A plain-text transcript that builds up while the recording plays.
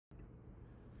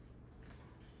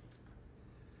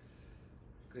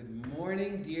Good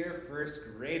morning, dear first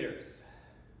graders.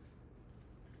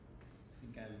 I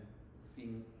think I'm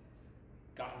being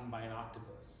gotten by an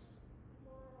octopus.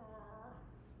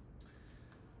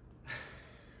 I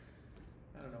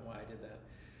don't know why I did that.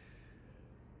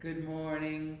 Good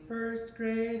morning, first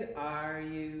grade, are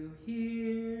you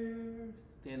here?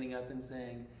 Standing up and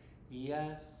saying,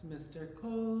 yes, Mr.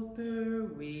 Coulter,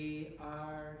 we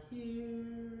are here.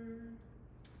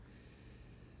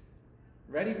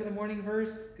 Ready for the morning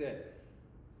verse? Good.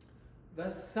 The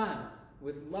sun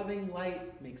with loving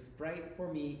light makes bright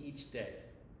for me each day.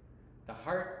 The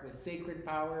heart with sacred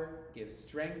power gives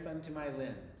strength unto my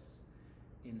limbs.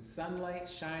 In sunlight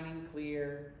shining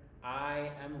clear,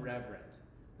 I am reverent.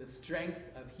 The strength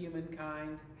of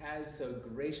humankind has so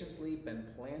graciously been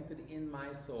planted in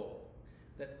my soul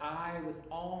that I, with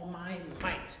all my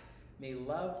might, may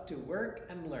love to work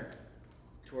and learn.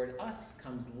 Toward us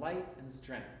comes light and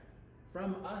strength.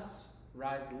 From us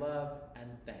rise love and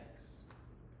thanks.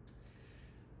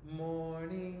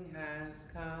 Morning has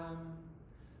come,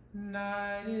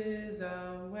 night is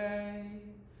away.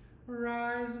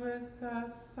 Rise with the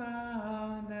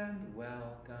sun and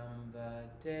welcome the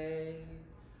day.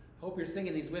 Hope you're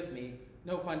singing these with me.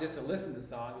 No fun just to listen to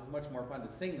songs. It's much more fun to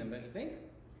sing them, don't you think?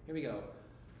 Here we go.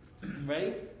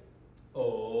 Ready?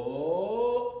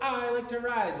 Oh, I like to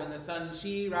rise when the sun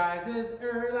she rises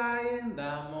early in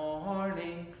the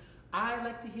morning. I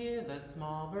like to hear the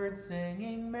small birds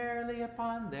singing merrily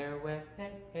upon their way.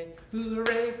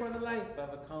 Hooray for the life of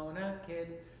a Kona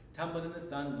kid, tumbling in the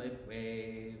sunlit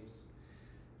waves.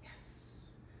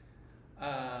 Yes.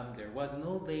 There was an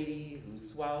old lady who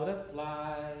swallowed a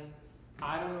fly.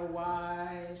 I don't know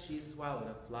why she swallowed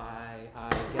a fly.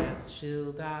 I guess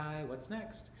she'll die. What's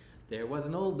next? There was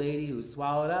an old lady who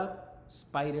swallowed a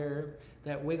spider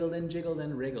that wiggled and jiggled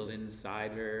and wriggled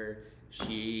inside her.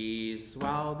 She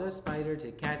swallowed the spider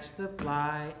to catch the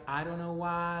fly. I don't know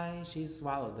why she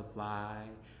swallowed the fly.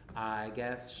 I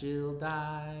guess she'll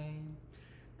die.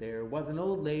 There was an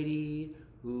old lady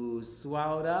who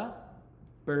swallowed a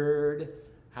bird.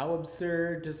 How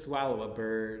absurd to swallow a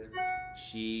bird.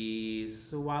 She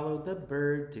swallowed the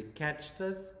bird to catch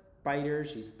the spider.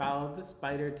 She swallowed the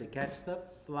spider to catch the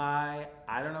fly.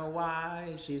 I don't know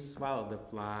why she swallowed the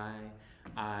fly.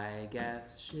 I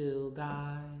guess she'll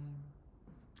die.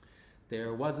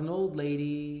 There was an old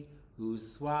lady who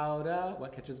swallowed a,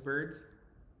 what catches birds?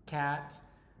 Cat.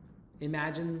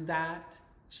 Imagine that.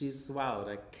 She swallowed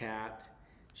a cat.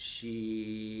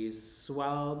 She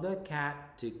swallowed the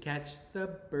cat to catch the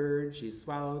bird. She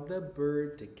swallowed the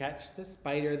bird to catch the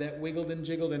spider that wiggled and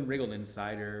jiggled and wriggled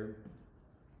inside her.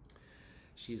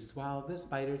 She swallowed the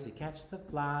spider to catch the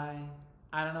fly.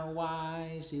 I don't know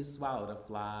why she swallowed a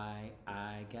fly.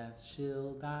 I guess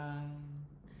she'll die.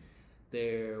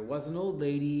 There was an old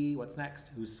lady, what's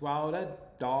next, who swallowed a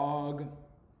dog.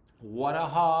 What a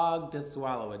hog to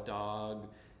swallow a dog.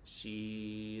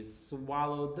 She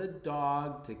swallowed the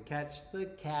dog to catch the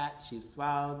cat. She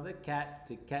swallowed the cat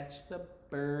to catch the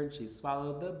bird. She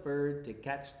swallowed the bird to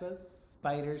catch the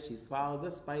spider. She swallowed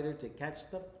the spider to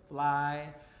catch the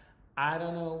fly. I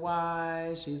don't know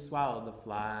why she swallowed the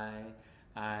fly.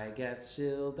 I guess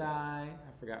she'll die.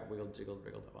 I forgot wiggled, jiggled,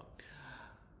 wriggled.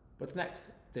 What's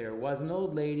next? There was an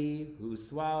old lady who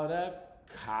swallowed a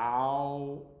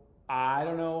cow. I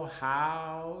don't know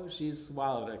how she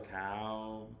swallowed a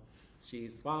cow. She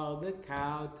swallowed the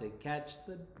cow to catch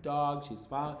the dog. She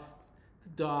swallowed the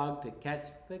dog to catch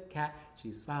the cat.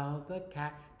 She swallowed the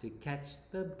cat to catch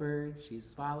the bird. She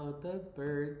swallowed the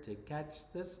bird to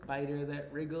catch the spider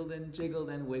that wriggled and jiggled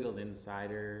and wiggled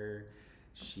inside her.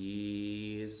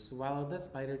 She swallowed the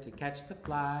spider to catch the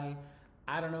fly.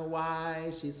 I don't know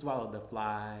why she swallowed the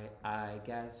fly. I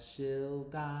guess she'll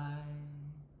die.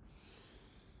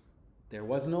 There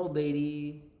was an old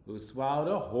lady who swallowed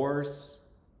a horse.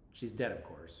 She's dead, of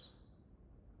course.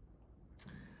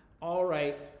 All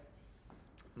right,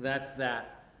 that's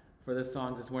that for the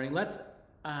songs this morning. Let's,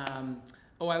 I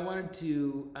wanted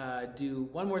to do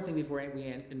one more thing before we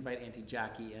invite Auntie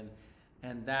Jackie in,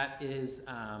 and that is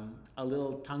a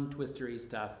little tongue twistery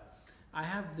stuff. I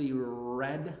have the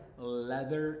red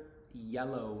leather,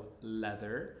 yellow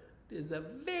leather. It is a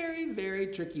very, very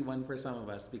tricky one for some of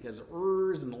us because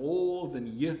ers and ols and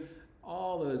y,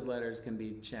 all those letters can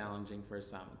be challenging for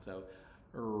some. So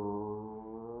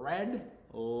red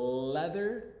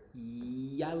leather,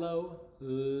 yellow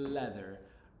leather.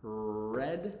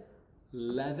 Red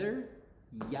leather,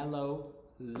 yellow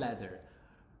leather.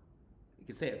 You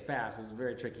can say it fast, it's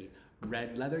very tricky.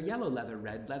 Red leather, yellow leather,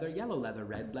 red leather, yellow leather,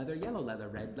 red leather, yellow leather,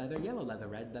 red leather, yellow leather,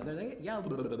 red leather,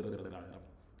 yellow.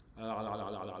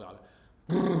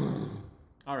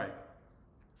 All right.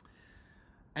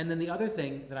 And then the other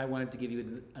thing that I wanted to give you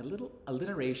is a little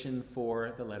alliteration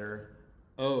for the letter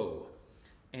O.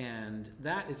 And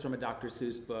that is from a Dr.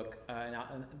 Seuss book,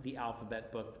 the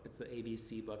alphabet book. It's the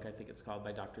ABC book, I think it's called,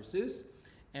 by Dr. Seuss.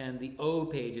 And the O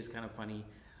page is kind of funny.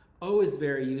 O is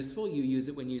very useful. You use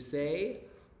it when you say,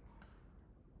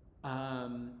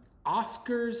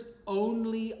 Oscar's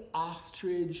only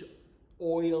ostrich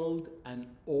oiled an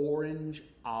orange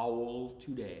owl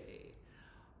today.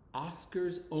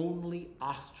 Oscar's only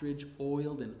ostrich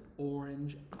oiled an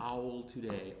orange owl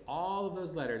today. All of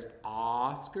those letters,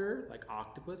 Oscar, like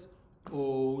octopus,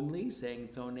 only, saying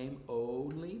its own name,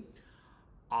 only.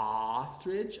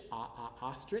 Ostrich,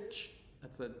 ostrich,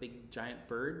 that's a big giant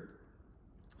bird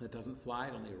that doesn't fly,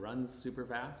 it only runs super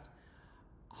fast.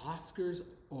 Oscar's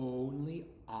only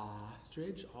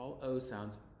ostrich, all O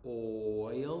sounds.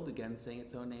 Oiled, again saying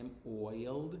its own name,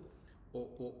 oiled.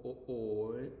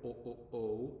 Oiled,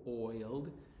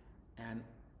 and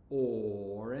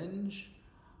orange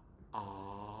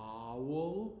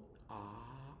owl,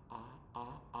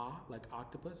 like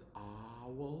octopus,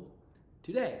 owl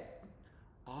today.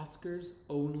 Oscar's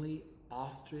only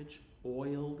ostrich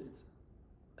oiled, it's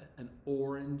an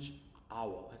orange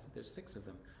owl. I think there's 6 of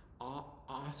them.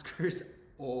 Oscar's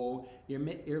O, your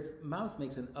mouth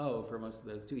makes an O for most of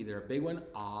those too, either a big one,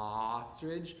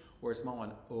 ostrich, or a small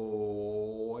one,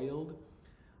 oiled.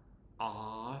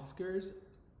 Oscar's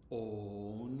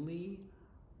only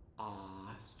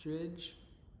ostrich,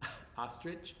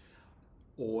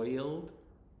 oiled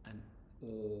an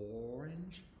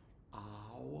orange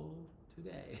owl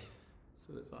today.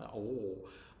 So there's a lot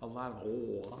of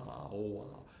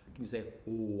Can you say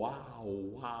wow,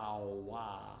 wow,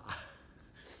 wow?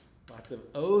 Lots of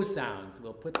O sounds.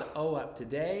 We'll put the O up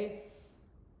today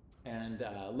and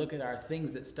look at our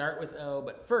things that start with O.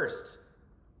 But first,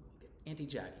 we'll get Auntie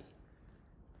Jackie.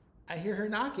 I hear her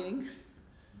knocking.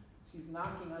 She's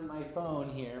knocking on my phone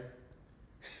here.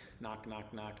 Knock,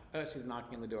 knock, knock. Oh, she's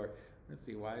knocking on the door. Let's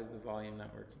see, why is the volume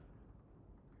not working?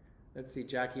 Let's see,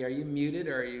 Jackie, are you muted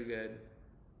or are you good?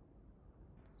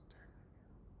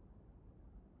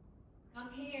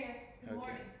 I'm here. Good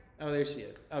morning. Oh, there she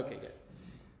is. Okay, good.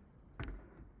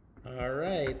 All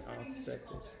right, I'll set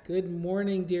this. Good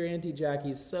morning, dear Auntie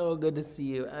Jackie. So good to see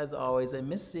you, as always. I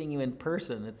miss seeing you in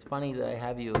person. It's funny that I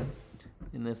have you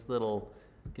in this little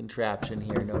contraption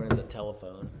here known as a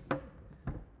telephone.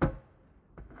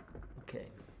 Okay,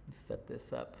 let's set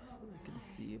this up so I can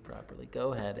see you properly.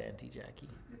 Go ahead, Auntie Jackie.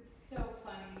 It's so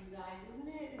funny, you guys, isn't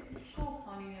it? It's so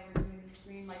funny that we're doing the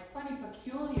screen. Like, funny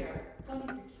peculiar. Funny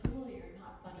peculiar,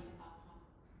 not funny pop-pop.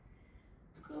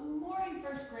 Good morning,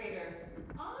 first grader.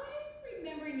 I'm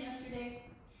remembering yesterday,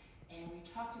 and we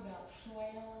talked about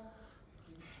soil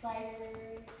and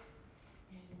spiders,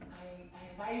 and I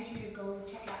invited you to go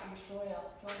check out your soil.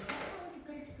 So I thought it was a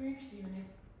good experience for you, and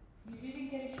if you didn't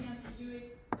get a chance to do it,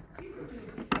 you could do it.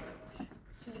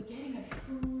 So getting a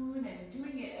spoon and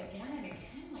doing it again and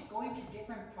again, like going to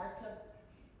different parts of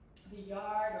the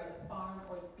yard or the farm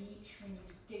or the beach, when you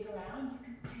dig around, you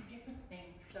can find different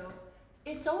things. So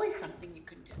it's always something you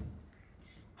can do.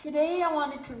 Today I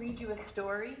wanted to read you a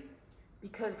story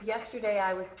because yesterday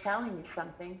I was telling you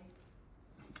something,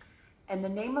 and the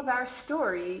name of our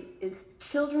story is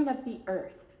Children of the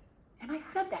Earth. And I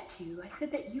said that to you. I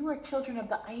said that you are children of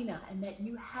the Aina and that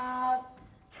you have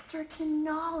certain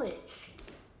knowledge.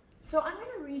 So I'm going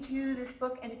to read you this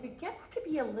book, and if it gets to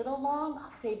be a little long,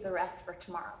 I'll save the rest for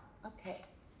tomorrow. Okay.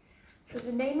 So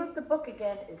the name of the book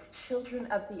again is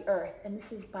Children of the Earth, and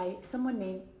this is by someone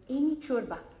named Amy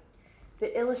Churba.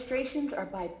 The illustrations are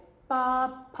by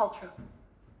Bob Paltrow.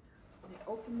 When I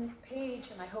open this page,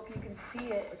 and I hope you can see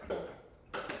it, it says,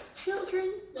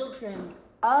 Children, children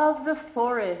of the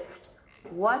forest,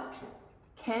 what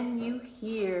can you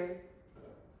hear?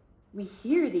 We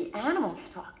hear the animals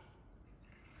talking.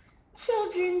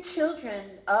 Children,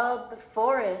 children of the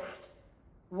forest,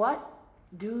 what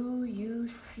do you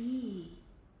see?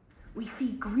 We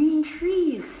see green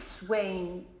trees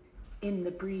swaying in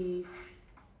the breeze.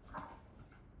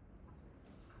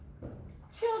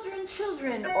 Children,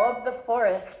 children of the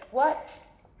forest, what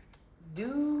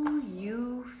do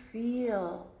you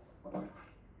feel?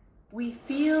 We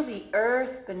feel the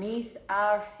earth beneath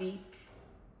our feet.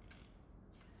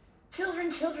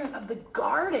 Children, children of the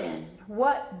garden,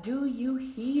 what do you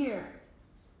hear?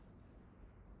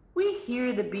 We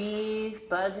hear the bees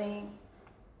buzzing.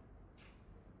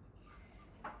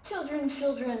 Children,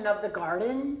 children of the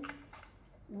garden,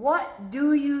 what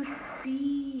do you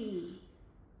see?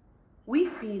 We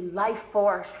see life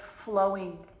force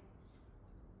flowing.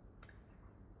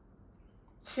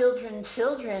 Children,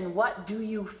 children, what do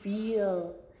you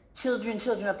feel? Children,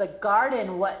 children of the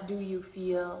garden, what do you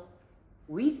feel?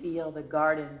 We feel the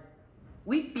garden.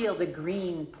 We feel the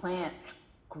green plants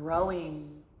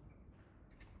growing.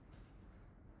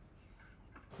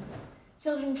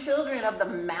 Children, children of the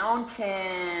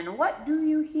mountain, what do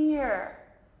you hear?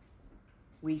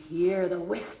 We hear the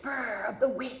whisper of the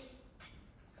wind.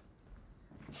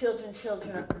 Children,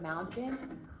 children of the mountain,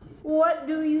 what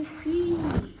do you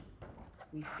see?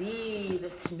 We see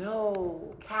the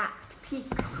snow-capped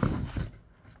peaks.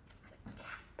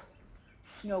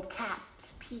 Snow-capped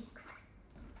peaks.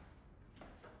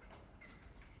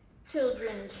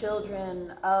 Children,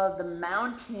 children of the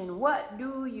mountain, what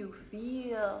do you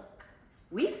feel?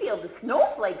 We feel the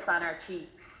snowflakes on our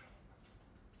cheeks.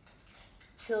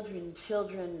 Children,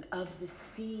 children of the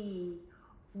sea,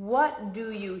 what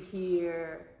do you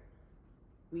hear?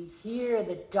 We hear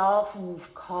the dolphins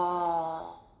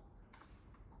call.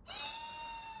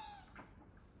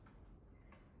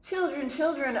 Children,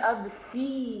 children of the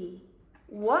sea,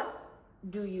 what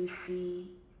do you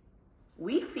see?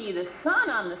 We see the sun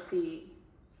on the sea.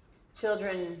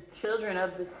 Children, children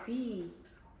of the sea,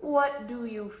 what do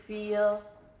you feel?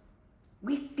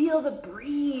 We feel the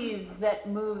breeze that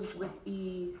moves with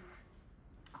ease.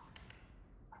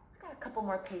 I've got a couple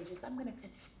more pages. I'm going to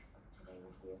finish today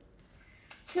with you.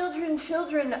 Children,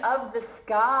 children of the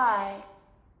sky,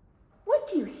 what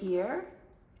do you hear?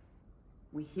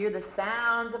 We hear the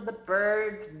sounds of the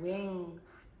birds' wings.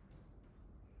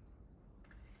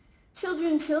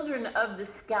 Children, children of the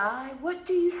sky, what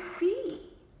do you see?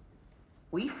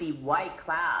 We see white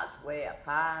clouds way up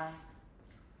high.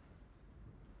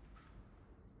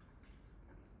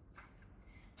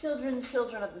 Children,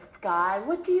 children of the sky,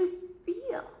 what do you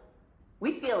feel?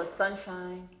 We feel the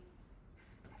sunshine.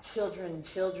 Children,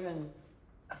 children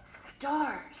of the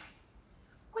stars,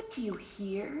 what do you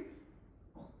hear?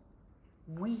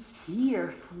 We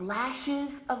hear flashes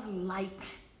of light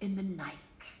in the night.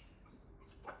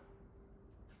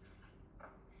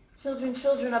 Children,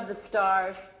 children of the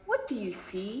stars, what do you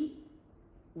see?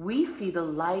 We see the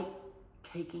light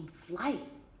taking flight.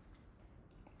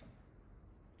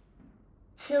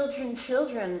 Children,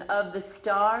 children of the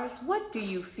stars, what do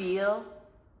you feel?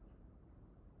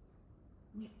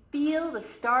 We feel the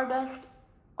stardust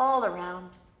all around.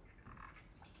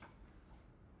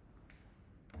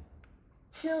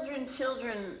 Children,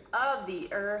 children of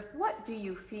the earth, what do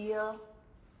you feel?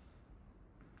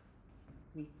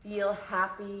 We feel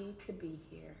happy to be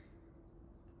here.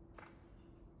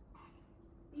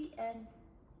 The end.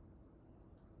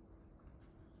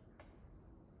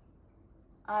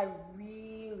 I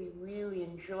really, really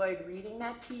enjoyed reading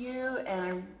that to you, and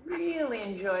I really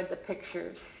enjoyed the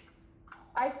pictures.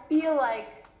 I feel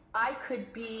like I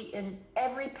could be in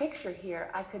every picture here.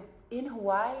 In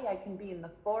Hawaii, I can be in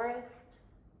the forest,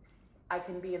 I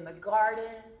can be in the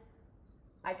garden,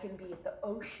 I can be at the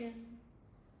ocean,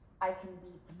 I can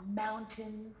be at the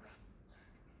mountains,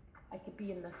 I could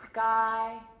be in the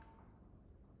sky,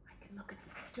 I can look at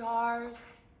the stars,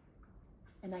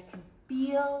 and I can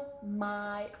feel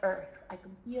my earth. I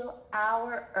can feel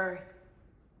our earth.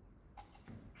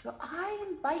 So I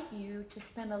invite you to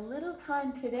spend a little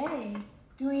time today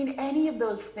doing any of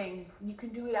those things. You can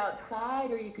do it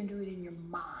outside or you can do it in your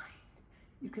mind.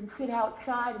 You can sit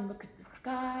outside and look at the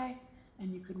sky,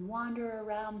 and you can wander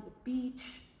around the beach,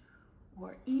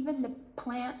 or even the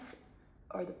plants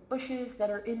or the bushes that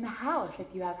are in the house if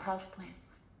you have house plants.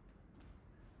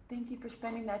 Thank you for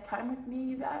spending that time with me,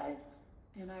 you guys.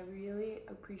 And I really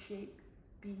appreciate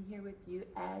being here with you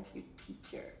as your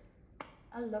teacher.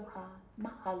 Aloha,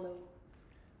 mahalo.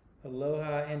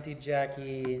 Aloha, Auntie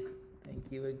Jackie.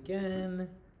 Thank you again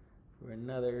for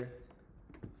another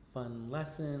fun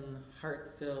lesson,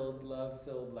 heart-filled,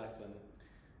 love-filled lesson.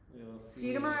 We will see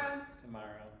you tomorrow.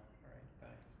 Tomorrow. All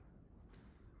right,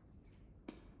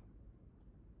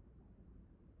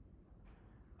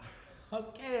 bye.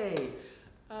 Okay,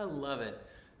 I love it.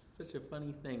 Such a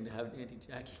funny thing to have Auntie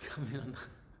Jackie come in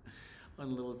on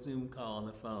a little Zoom call on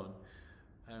the phone.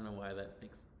 I don't know why that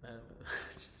it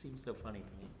just seems so funny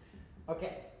to me.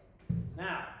 Okay,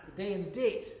 now the day and the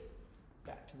date.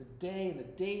 Back to the day and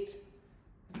the date.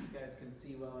 You guys can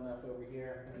see well enough over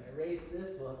here. I'm going to erase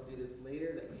this. We'll have to do this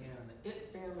later. That we have on the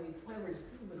IT family. Boy, we're just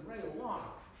moving right along,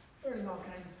 learning all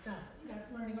kinds of stuff. You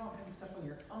guys learning all kinds of stuff on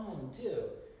your own too.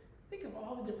 Think of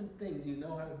all the different things you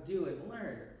know how to do and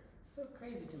learn. It's so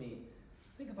crazy to me.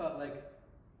 Think about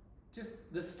just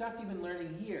the stuff you've been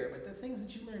learning here, but the things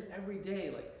that you learn every day,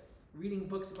 like reading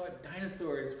books about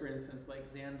dinosaurs, for instance, like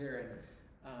Xander, and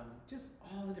just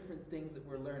all the different things that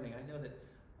we're learning. I know that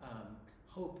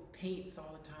Hope paints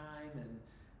all the time,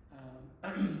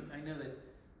 and I know that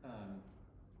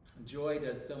Joy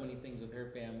does so many things with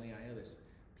her family. I know there's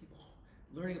people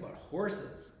learning about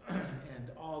horses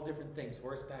and all different things,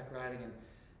 horseback riding and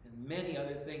many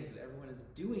other things that everyone is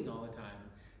doing all the time.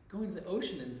 Going to the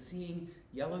ocean and seeing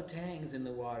yellow tangs in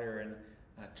the water and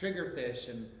triggerfish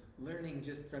and learning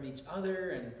just from each other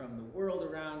and from the world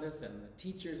around us and the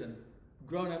teachers and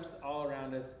grown-ups all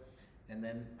around us. And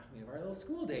then we have our little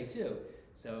school day too.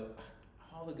 So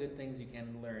all the good things you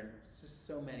can learn. It's just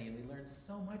so many, and we learn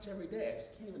so much every day. I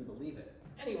just can't even believe it.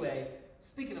 Anyway,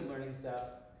 speaking of learning stuff,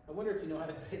 I wonder if you know how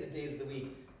to say the days of the week.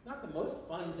 It's not the most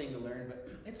fun thing to learn, but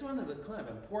it's one of the kind of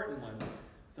important ones.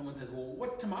 Someone says, well,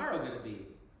 what's tomorrow going to be?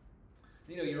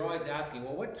 You know, you're always asking,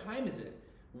 well, what time is it?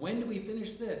 When do we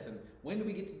finish this? And when do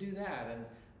we get to do that? And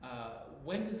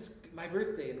when is my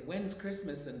birthday? And when's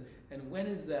Christmas? And when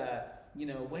is,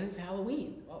 when is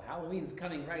Halloween? Well, Halloween's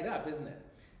coming right up, isn't it?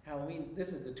 Halloween,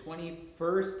 this is the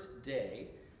 21st day.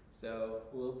 So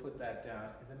we'll put that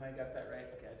down. Am I got that right?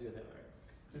 Okay, I do that right.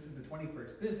 This is the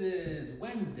 21st. This is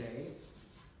Wednesday.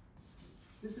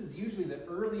 This is usually the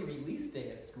early release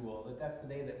day at school. That's the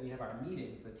day that we have our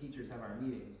meetings. The teachers have our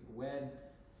meetings. Wednesday,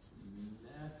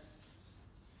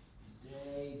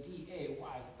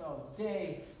 D-A-Y spells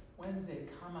day. Wednesday,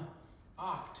 comma,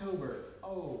 October,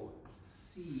 O-C-T-O-B-E-R,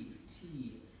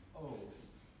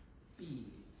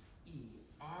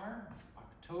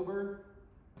 October,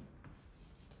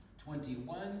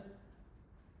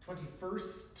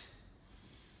 21st,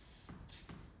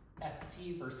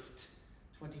 S-T for st.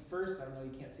 21st, I don't know,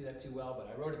 you can't see that too well, but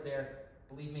I wrote it there,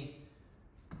 believe me.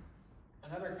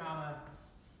 Another comma,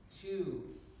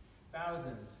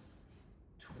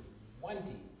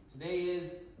 2020. Today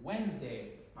is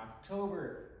Wednesday,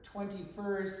 October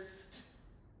 21st,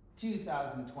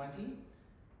 2020. You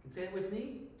can say it with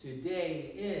me.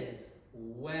 Today is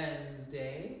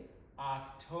Wednesday,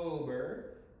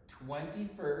 October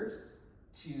 21st,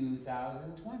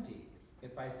 2020.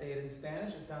 If I say it in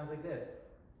Spanish, it sounds like this.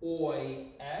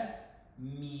 Hoy es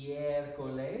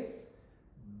miércoles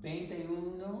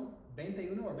 21 or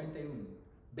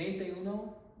 21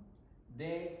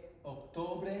 de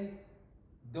octubre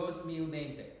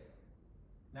 2020.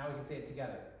 Now we can say it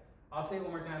together. I'll say it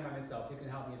one more time by myself. You can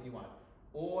help me if you want.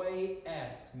 Hoy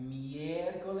es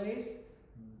miércoles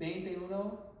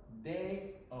 21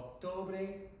 de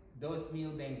octubre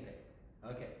 2020.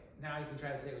 Okay, now you can try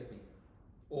to say it with me.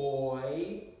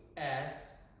 Hoy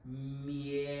es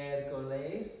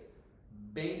miércoles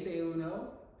 21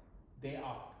 de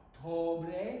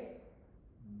octubre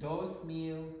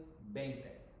 2020.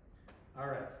 All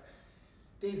right.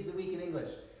 Days of the week in English.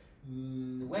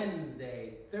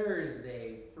 Wednesday,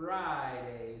 Thursday,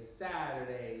 Friday,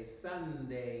 Saturday,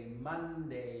 Sunday,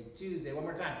 Monday, Tuesday. One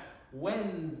more time.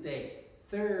 Wednesday,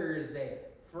 Thursday,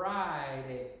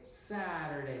 Friday,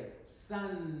 Saturday,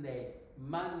 Sunday,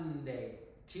 Monday,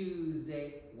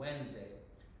 Tuesday, Wednesday.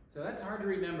 So that's hard to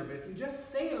remember, but if you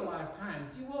just say it a lot of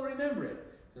times, you will remember it.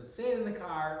 So say it in the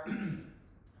car,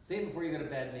 say it before you go to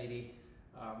bed maybe.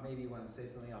 Maybe you want to say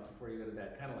something else before you go to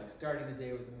bed, kind of like starting the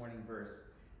day with the morning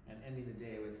verse and ending the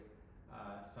day with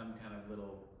some kind of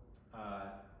little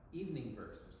evening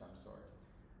verse of some sort.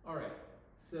 All right,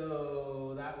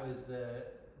 so that was the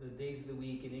days of the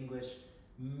week in English.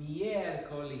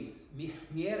 Miércoles,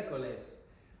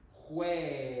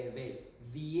 jueves,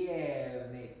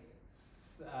 viernes,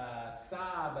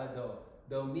 sábado,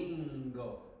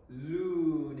 domingo,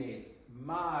 lunes,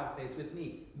 martes, with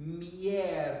me,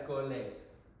 miércoles,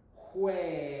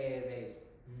 jueves,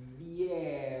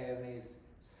 viernes,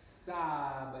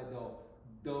 sábado,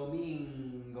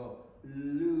 domingo,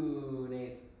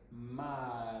 lunes,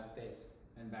 martes,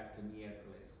 and back to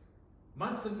miércoles.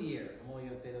 Months of the year, I'm only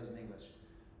going to say those in English.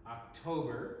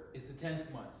 October is the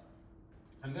 10th month.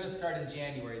 I'm going to start in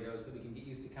January though, so we can get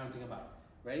used to counting them up.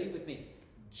 Ready? With me.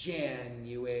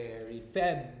 January,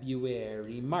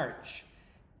 February, March,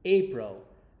 April,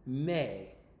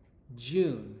 May,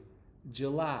 June,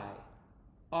 July,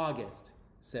 August,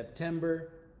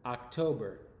 September,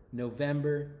 October,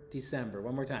 November, December.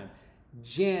 One more time.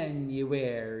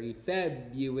 January,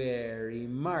 February,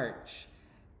 March,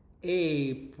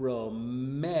 April,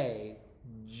 May,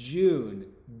 June,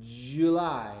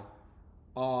 July,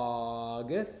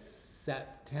 August,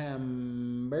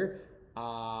 September,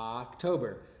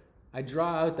 October. I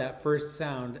draw out that first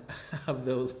sound of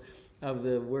the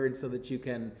word so that you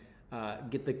can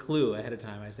get the clue ahead of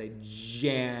time. I say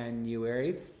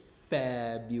January,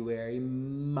 February,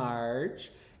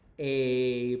 March,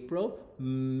 April,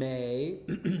 May,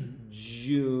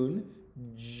 June,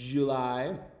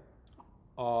 July,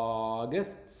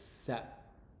 August,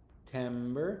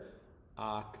 September,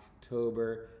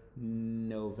 October,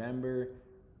 November,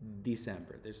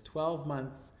 December. There's 12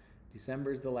 months.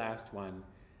 December is the last one.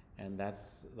 And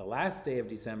that's the last day of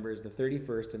December is the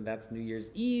 31st, and that's New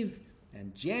Year's Eve.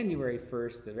 And January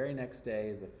 1st, the very next day,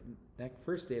 is the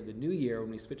first day of the new year when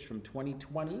we switch from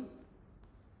 2020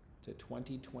 to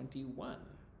 2021.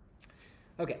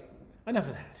 Okay, enough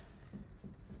of that.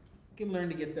 You can learn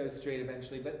to get those straight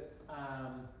eventually, but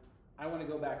I want to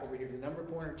go back over here to the number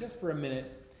corner just for a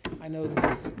minute. I know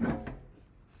this is,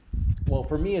 well,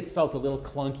 for me it's felt a little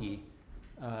clunky,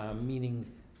 meaning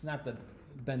it's not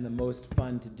been the most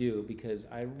fun to do because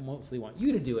I mostly want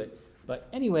you to do it. But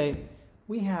anyway,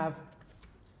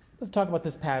 let's talk about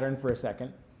this pattern for a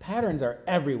second. Patterns are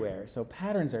everywhere. So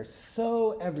patterns are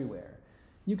so everywhere.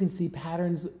 You can see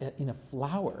patterns in a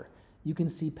flower. You can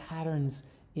see patterns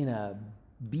in a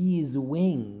bee's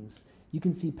wings. You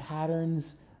can see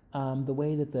patterns the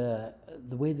way that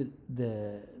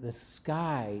the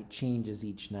sky changes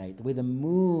each night, the way the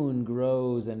moon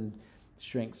grows and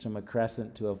shrinks from a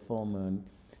crescent to a full moon.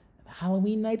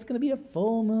 Halloween night's going to be a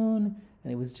full moon,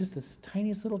 and it was just this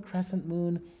tiniest little crescent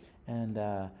moon. And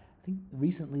I think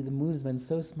recently the moon has been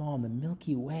so small, and the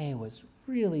Milky Way was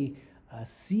really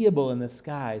seeable in the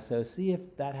sky. So see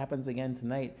if that happens again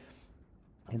tonight.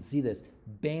 And see this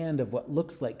band of what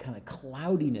looks like kind of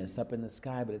cloudiness up in the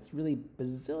sky, but it's really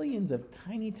bazillions of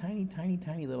tiny, tiny, tiny,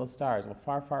 tiny little stars. Well,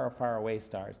 far, far, far away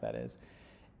stars, that is.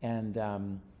 And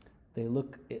they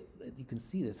look, you can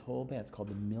see this whole band. It's called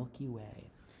the Milky Way.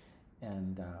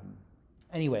 And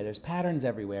anyway, there's patterns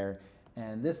everywhere.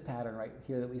 And this pattern right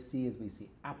here that we see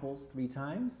apples 3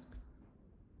 times.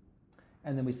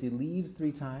 And then we see leaves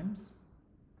 3 times.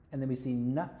 And then we see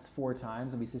nuts 4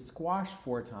 times. And we see squash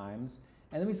 4 times.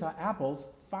 And then we saw apples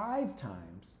 5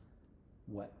 times.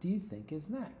 What do you think is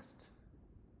next?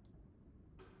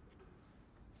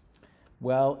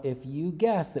 Well, if you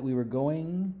guess that we were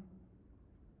going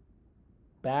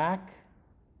back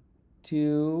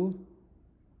to,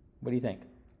 what do you think?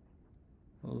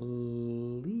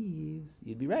 Leaves.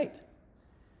 You'd be right.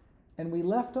 And we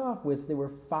left off with there were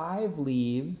 5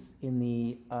 leaves in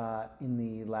the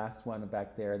last one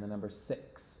back there, in the number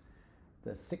 6.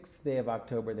 The 6th day of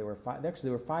October, there were 5. Actually,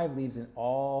 there were 5 leaves in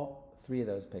all 3 of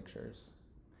those pictures.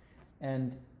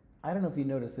 And I don't know if you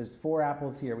noticed, there's 4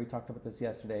 apples here. We talked about this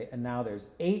yesterday. And now there's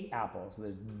 8 apples. So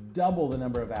there's double the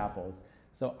number of apples.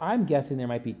 So I'm guessing there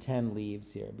might be 10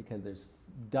 leaves here because there's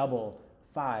double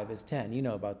 5 is 10. You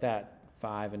know about that.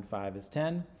 5 and 5 is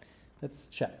 10. Let's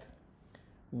check.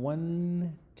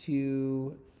 1,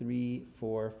 2, 3,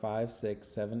 4, 5, 6,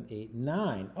 7, 8,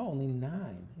 9. Oh, only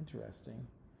 9. Interesting.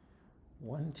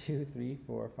 1, 2, 3,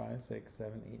 4, 5, 6,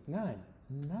 7, 8, 9.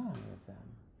 9 of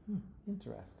them.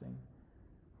 Interesting.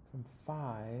 From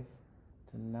 5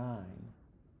 to 9.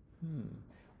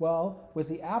 Well, with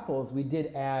the apples, we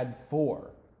did add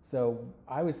 4. So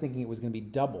I was thinking it was going to be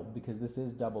doubled because this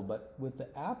is doubled. But with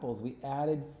the apples, we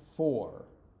added 4.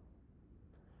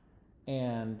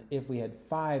 And if we had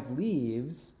 5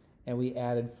 leaves and we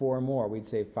added 4 more, we'd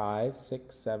say 5,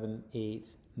 6, 7, 8,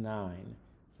 9.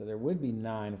 So there would be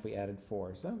 9 if we added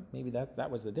 4. So maybe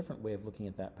that was a different way of looking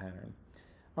at that pattern.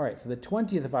 All right, so the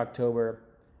 20th of October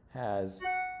has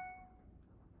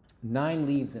 9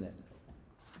 leaves in it.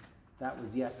 That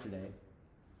was yesterday.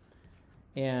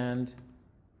 And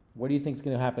what do you think is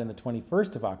going to happen on the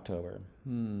 21st of October?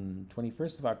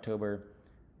 21st of October,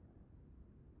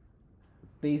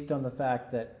 based on the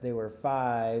fact that there were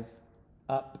 5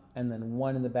 up and then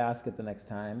 1 in the basket the next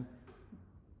time.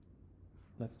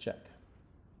 Let's check.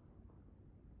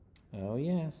 Oh,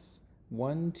 yes.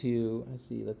 1, 2,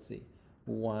 let's see.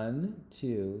 1,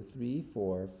 2, 3,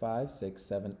 4, 5, 6,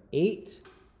 7, 8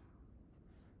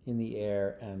 in the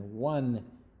air and 1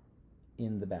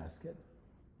 in the basket.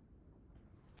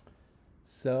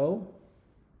 So,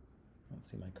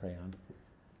 let's see my crayon.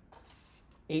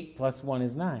 8 plus 1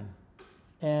 is 9.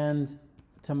 And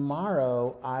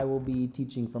tomorrow I will be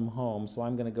teaching from home, so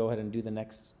I'm going to go ahead and do the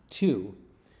next 2.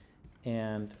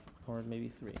 Or maybe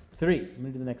 3. 3. I'm going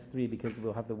to do the next 3 because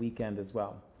we'll have the weekend as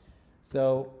well.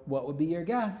 So what would be your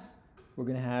guess? We're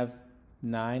going to have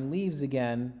 9 leaves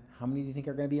again. How many do you think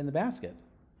are going to be in the basket?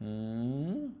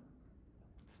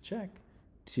 Let's check.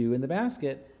 2 in the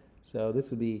basket. So this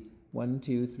would be 1,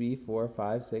 2, 3, 4,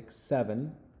 5, 6,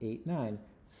 7, 8, 9.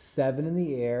 7 in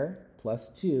the air plus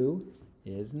 2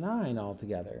 is 9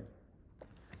 altogether.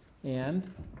 And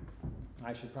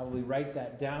I should probably write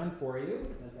that down for you,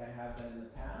 like I have done in the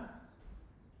past.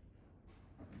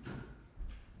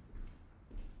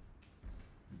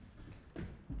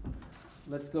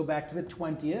 Let's go back to the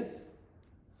 20th.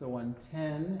 So on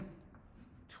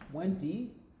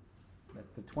 10/20,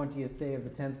 that's the 20th day of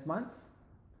the 10th month,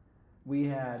 we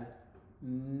had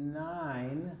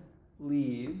 9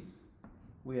 leaves.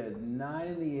 We had 9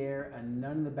 in the air and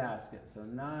none in the basket. So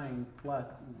 9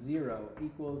 plus 0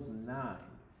 equals 9.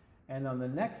 And on the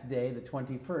next day, the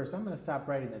 21st, I'm going to stop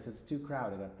writing this. It's too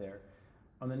crowded up there.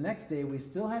 On the next day, we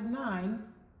still had 9,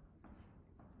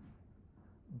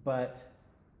 but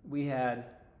we had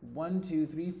 1, 2,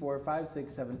 3, 4, 5,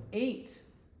 6, 7, 8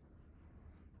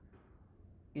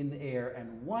 in the air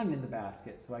and 1 in the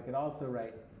basket. So I could also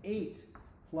write 8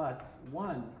 plus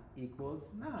 1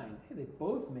 equals 9. Hey, they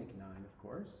both make 9, of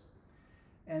course.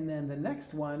 And then the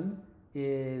next one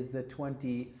is the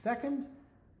 22nd,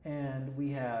 and we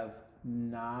have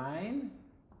 9,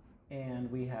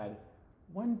 and we had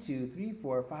 1, 2, 3,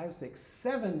 4, 5, 6,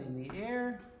 7 in the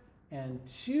air, and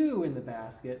 2 in the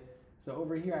basket. So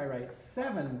over here I write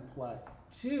 7 plus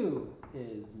 2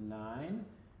 is 9, and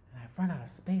I've run out of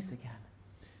space again.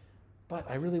 But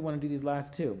I really want to do these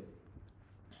last two.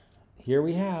 Here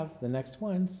we have the next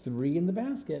one, 3 in the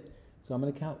basket. So I'm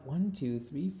going to count 1, 2,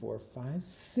 3, 4, 5,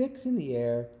 6 in the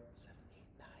air, 7, 8,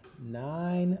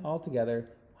 9, 9 all together.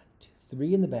 1, 2,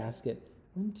 3 in the basket.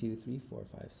 1, 2, 3, 4,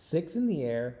 5, 6 in the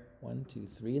air. 1, 2,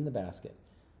 3 in the basket.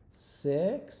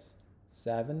 6,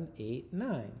 7, 8,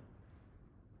 9.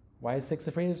 Why is 6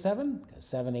 afraid of 7? Because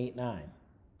 7, 8, 9.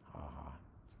 Ha ha.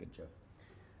 That's a good joke.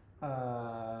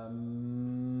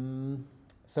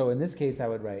 So in this case, I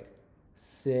would write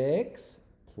 6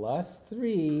 plus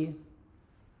 3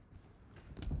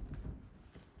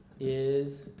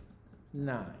 is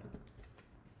 9.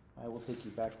 I will take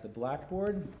you back to the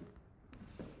blackboard.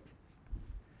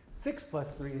 6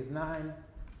 plus 3 is 9.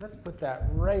 Let's put that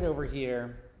right over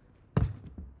here.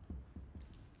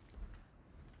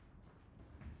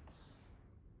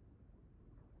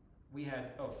 We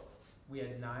had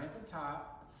 9 at the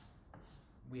top.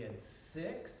 We had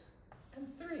 6 and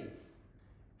 3.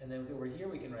 And then over here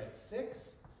we can write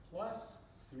 6 plus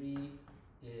 3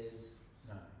 is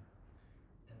 9.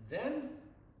 And then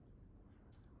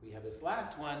we have this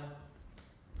last one.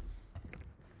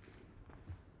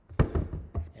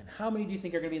 And how many do you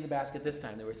think are going to be in the basket this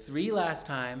time? There were 3 last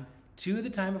time, 2 the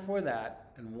time before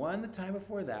that, and 1 the time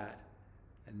before that,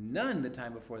 and none the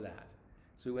time before that.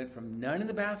 So we went from none in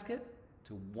the basket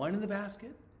to 1 in the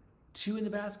basket, 2 in the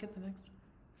basket the next,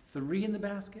 3 in the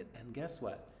basket, and guess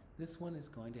what? This one is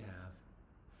going to have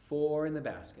 4 in the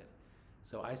basket.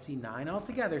 So I see 9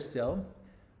 altogether still.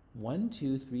 1,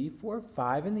 2, 3, 4,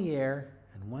 5 in the air,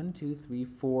 and 1, 2, 3,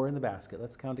 4 in the basket.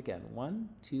 Let's count again. 1,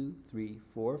 2, 3,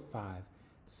 4, 5,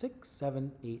 6,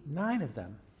 7, 8, 9 of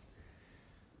them.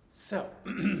 So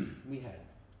we had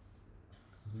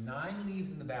 9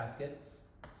 leaves in the basket.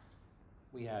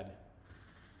 We had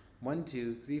 1,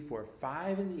 2, 3, 4,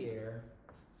 5 in the air,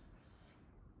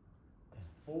 and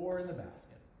 4 in the basket.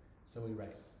 So we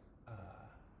write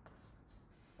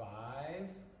 5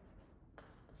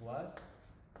 plus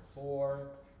 4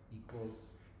 equals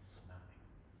 9.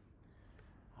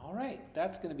 All right,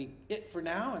 that's going to be it for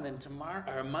now. And then tomorrow,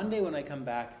 or Monday, when I come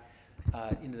back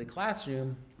into the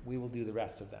classroom, we will do the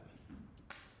rest of them.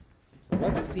 So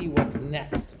let's see what's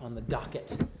next on the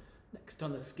docket, next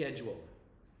on the schedule.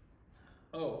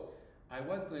 Oh, I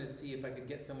was going to see if I could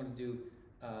get someone to do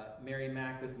Mary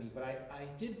Mack with me, but I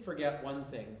did forget one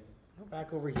thing. Go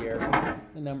back over here,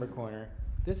 the number corner.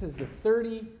 This is the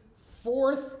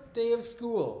 34th day of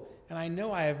school, and I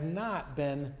know I have not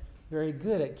been very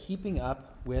good at keeping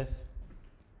up with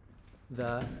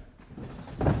the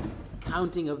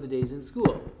counting of the days in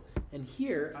school. And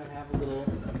here I have a little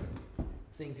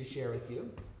thing to share with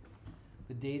you.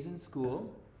 The days in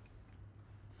school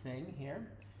thing here.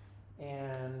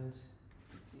 And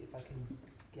let's see if I can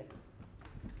get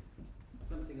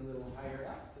something a little higher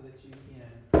up so that you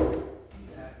can see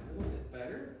that a little bit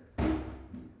better. There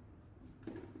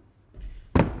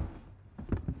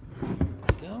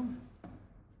we go.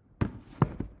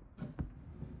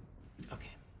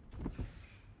 Okay.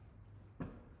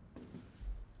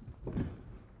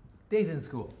 Days in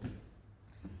school.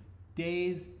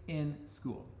 Days in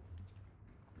school.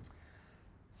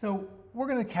 So we're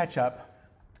going to catch up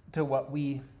to what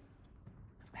we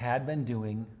had been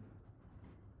doing.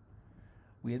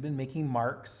 We had been making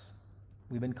marks.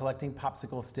 We've been collecting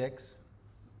popsicle sticks,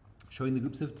 showing the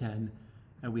groups of 10,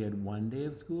 and we had 1 day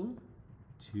of school,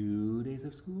 2 days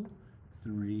of school,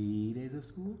 3 days of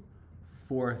school,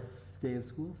 4th day of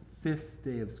school, 5th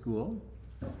day of school.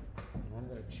 And I'm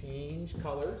going to change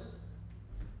colors.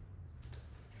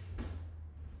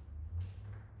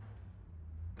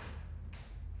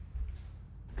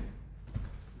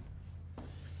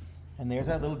 And there's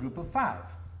our little group of 5.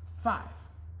 5,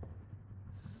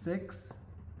 6,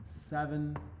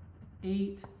 7,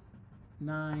 8,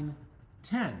 9,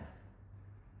 10.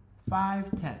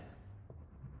 5, 10,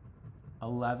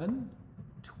 11,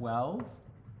 12,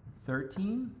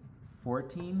 13,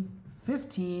 14,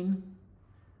 15,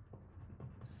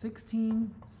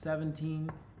 16,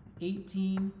 17,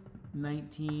 18,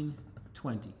 19,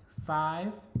 20.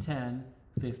 5, 10,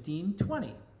 15,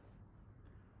 20.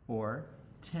 Or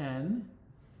 10,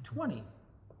 20.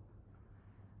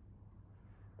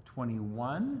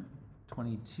 21,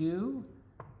 22,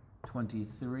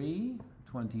 23,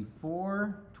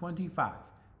 24, 25.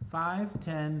 5,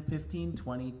 10, 15,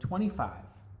 20, 25.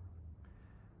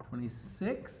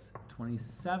 26,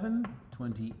 27,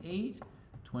 28,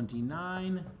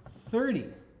 29, 30.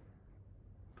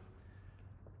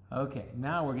 Okay,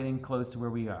 now we're getting close to where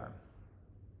we are.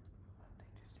 Monday,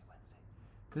 Tuesday, Wednesday.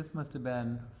 This must have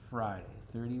been Friday.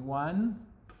 31,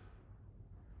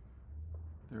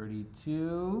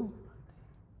 32,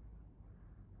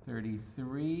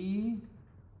 33,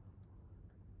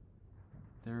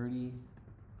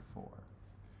 34.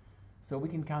 So we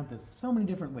can count this so many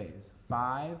different ways.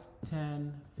 5,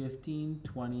 10, 15,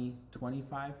 20,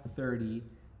 25, 30, and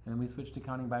then we switch to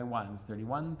counting by ones.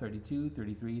 31, 32,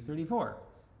 33, 34.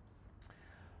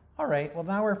 All right, well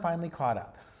now we're finally caught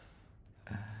up.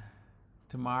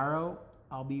 Tomorrow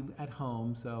I'll be at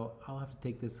home, so I'll have to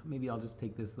take this, maybe I'll just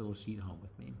take this little sheet home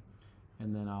with me.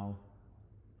 And then I'll,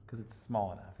 because it's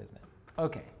small enough, isn't it?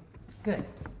 Okay, good.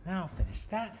 Now I'll finish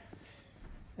that.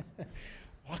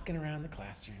 Walking around the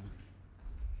classroom.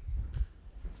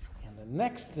 And the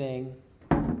next thing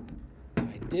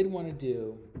I did want to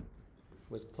do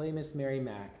was play Miss Mary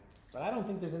Mack, but I don't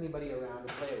think there's anybody around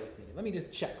to play it with me. Let me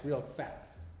just check real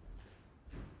fast.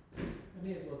 I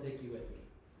may as well take you with me.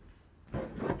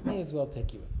 May as well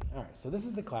take you with me. All right, so this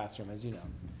is the classroom, as you know.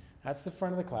 That's the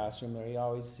front of the classroom where you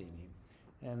always see me.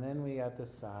 And then we got the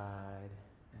side,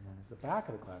 and then there's the back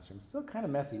of the classroom. Still kind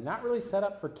of messy, not really set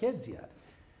up for kids yet.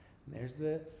 And there's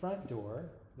the front door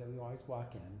that we always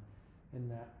walk in, and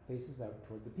that faces out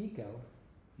toward the Pico.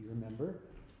 If you remember,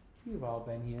 you've all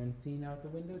been here and seen out the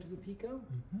window to the Pico.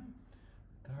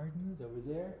 Gardens over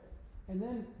there. And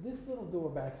then this little door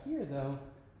back here, though,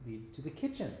 leads to the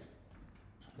kitchen.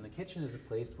 And the kitchen is a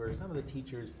place where some of the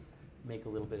teachers make a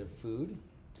little bit of food.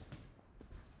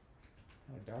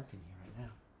 Kind of dark in here right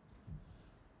now.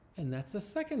 And that's the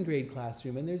second grade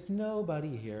classroom, and there's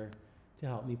nobody here to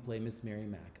help me play Miss Mary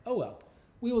Mack. Oh well,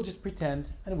 we will just pretend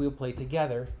and we'll play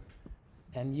together,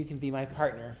 and you can be my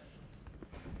partner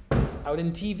out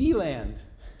in TV land.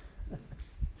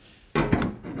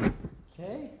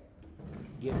 Okay,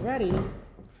 get ready.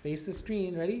 Face the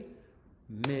screen, ready?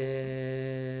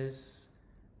 Miss.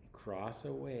 Cross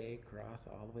away, cross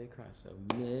all the way across. So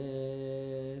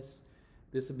Miss.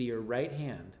 This will be your right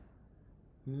hand.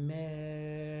 Mary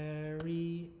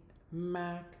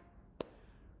Mack,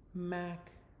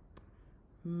 Mack,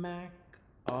 Mack,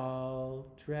 all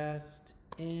dressed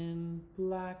in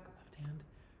black. Left hand,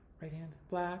 right hand,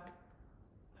 black.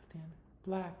 Left hand,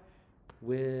 black.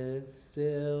 With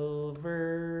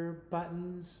silver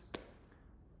buttons,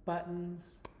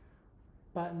 buttons,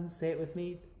 buttons. Say it with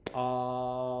me.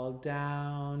 All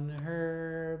down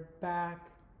her back.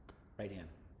 Right hand,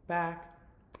 back.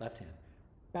 Left hand,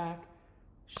 back.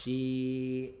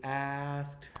 She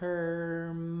asked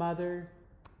her mother,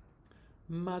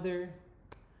 mother,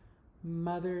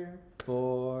 mother,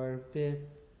 for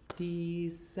 50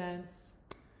 cents,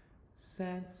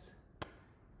 cents,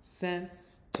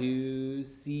 cents to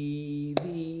see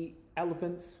the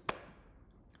elephants,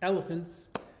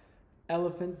 elephants,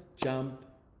 elephants jump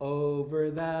over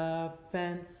the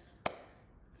fence,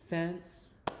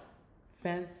 fence,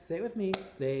 fence. Say it with me.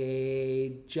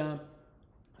 They jump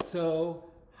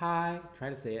so high. Try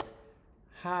to say it.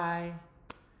 High,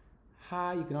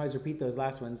 high. You can always repeat those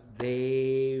last ones.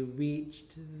 They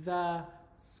reached the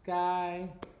sky,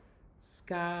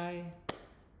 sky,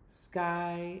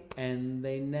 sky, and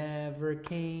they never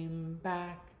came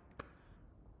back,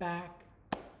 back,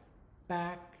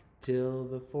 back till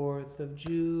the 4th of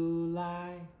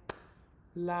July.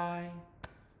 Lie,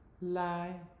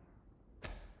 lie.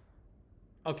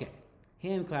 Okay,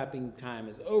 hand clapping time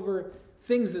is over.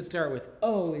 Things that start with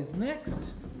O is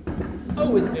next.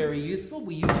 O is very useful.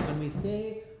 We use it when we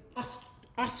say,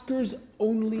 Oscar's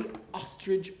only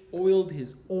ostrich oiled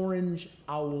his orange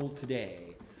owl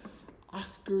today.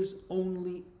 Oscar's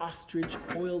only ostrich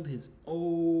oiled his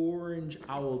orange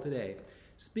owl today.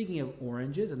 Speaking of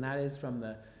oranges, and that is from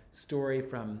the story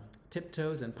from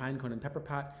Tiptoes and Pinecone and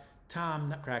Pepperpot, Tom,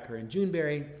 Nutcracker, and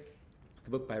Juneberry,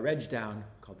 the book by Reg Down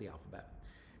called The Alphabet.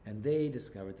 And they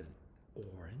discovered that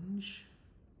orange,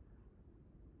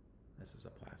 this is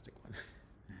a plastic one,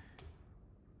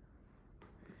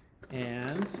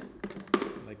 and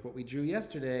like like what we drew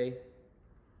yesterday.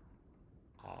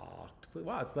 Octopus.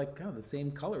 Wow, it's like kind of the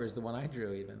same color as the one I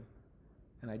drew even.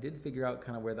 And I did figure out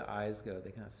kind of where the eyes go.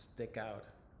 They kind of stick out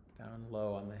down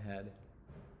low on the head.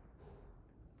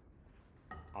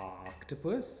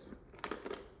 Octopus.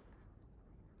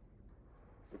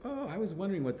 Oh, I was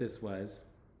wondering what this was.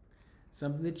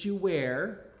 Something that you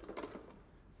wear.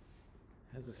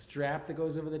 Has a strap that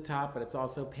goes over the top, but it's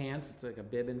also pants. It's like a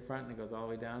bib in front and it goes all the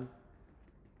way down.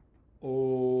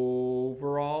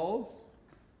 Overalls.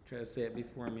 Try to say it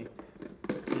before me.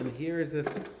 And here is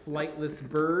this flightless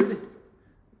bird.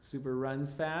 Super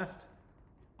runs fast.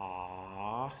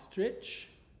 Ostrich.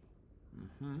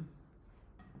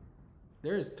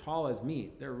 They're as tall as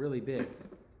me. They're really big.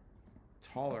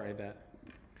 Taller, I bet.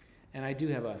 And I do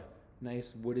have a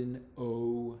nice wooden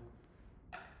O.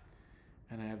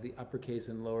 And I have the uppercase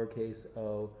and lowercase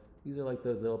O. These are like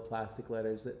those little plastic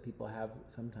letters that people have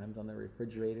sometimes on their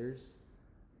refrigerators.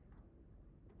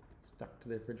 Stuck to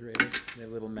their refrigerators. They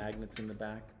have little magnets in the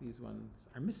back. These ones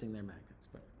are missing their magnets.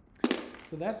 But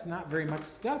so that's not very much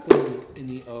stuff in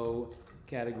the O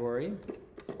category.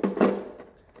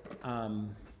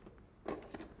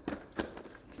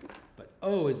 But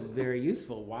O is very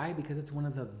useful. Why? Because it's one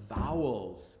of the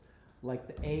vowels, like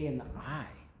the A and the I.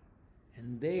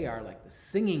 And they are like the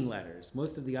singing letters.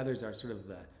 Most of the others are sort of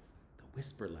the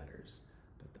whisper letters.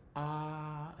 But the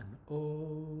ah and the o,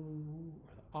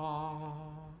 or the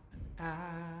ah and the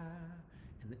ah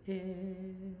and the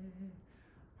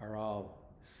are all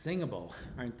singable,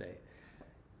 aren't they?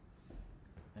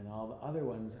 And all the other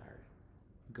ones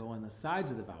go on the sides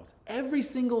of the vowels. Every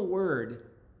single word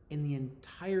in the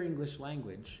entire English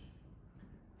language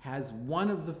has one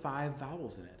of the 5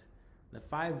 vowels in it. The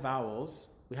 5 vowels,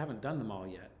 we haven't done them all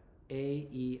yet. A,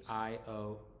 E, I,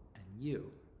 O, and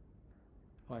U.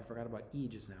 Oh, I forgot about E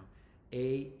just now.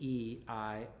 A, E,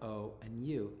 I, O, and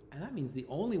U. And that means the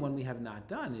only one we have not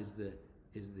done is the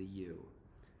U.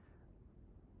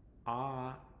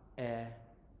 A,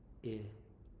 E,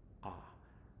 I,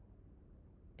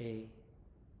 A. A,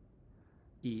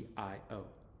 E, I, O.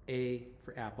 A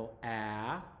for apple,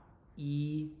 A.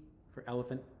 E for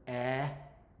elephant, E.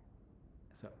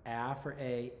 So A for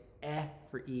A, E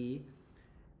for E.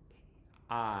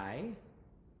 I,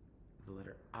 the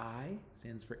letter I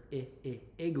stands for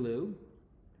igloo.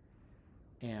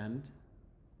 And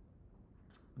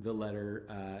the letter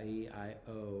E, I,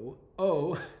 O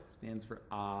stands for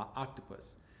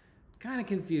octopus. Kind of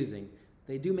confusing.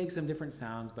 They do make some different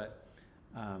sounds, but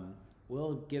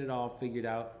we'll get it all figured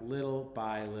out little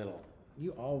by little.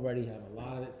 You already have a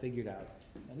lot of it figured out.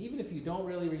 And even if you don't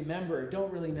really remember or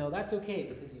don't really know, that's okay,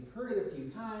 because you've heard it a few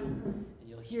times, and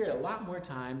you'll hear it a lot more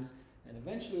times, and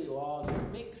eventually it'll all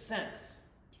just make sense.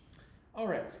 All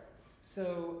right,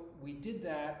 so we did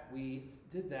that.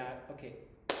 Okay,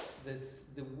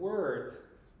 the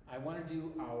words, I want to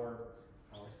do our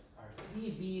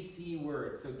CVC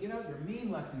words. So get out your main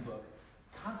lesson book.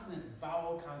 Consonant,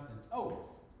 vowel, consonants. Oh,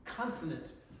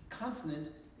 consonant.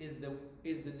 Consonant is the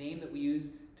name that we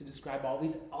use to describe all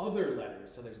these other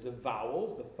letters. So there's the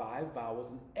vowels, the 5 vowels,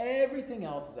 and everything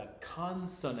else is a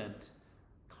consonant.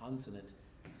 Consonant.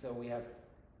 So we have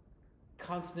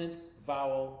consonant,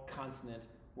 vowel, consonant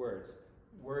words.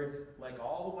 Words like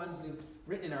all the ones we've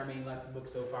written in our main lesson book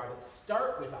so far that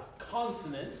start with a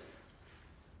consonant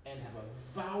and have a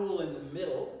vowel in the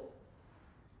middle,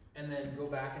 and then go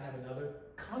back and have another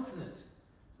consonant.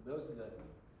 So those are the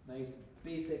nice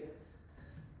basic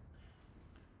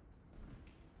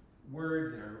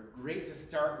words that are great to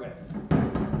start with,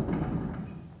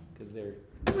 because they're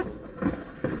a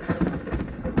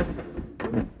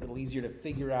little easier to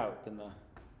figure out than the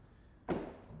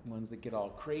ones that get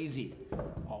all crazy.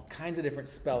 All kinds of different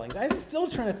spellings. I'm still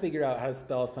trying to figure out how to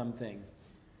spell some things.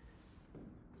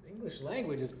 The English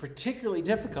language is particularly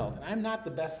difficult, and I'm not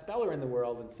the best speller in the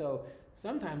world, and so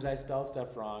sometimes I spell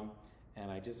stuff wrong,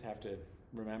 and I just have to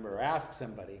remember or ask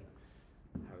somebody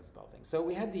how to spell things. So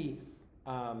we had the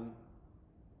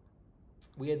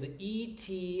ET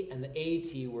and the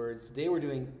AT words. Today we're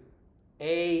doing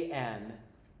AN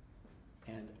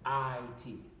and IT.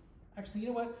 Actually, you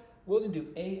know what? We're going to do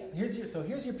A. Here's your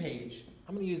page.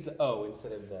 I'm going to use the O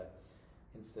instead of the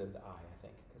I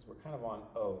think, because we're kind of on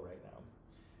O right now.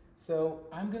 So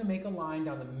I'm going to make a line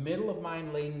down the middle of my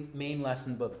main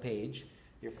lesson book page.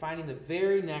 You're finding the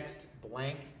very next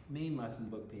blank main lesson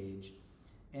book page,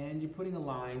 and you're putting a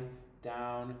line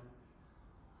down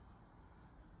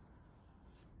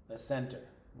the center,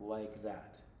 like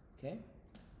that, okay?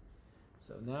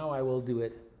 So now I will do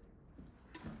it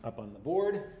up on the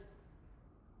board.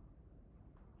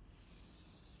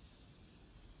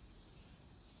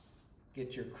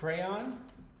 Get your crayon,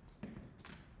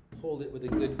 hold it with a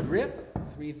good grip,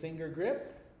 3-finger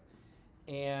grip.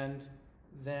 And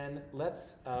then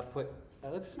let's start with the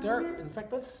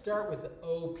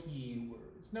OP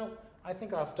words. No, I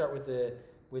think I'll start with the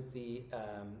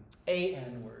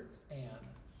AN words. An,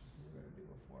 we were going to do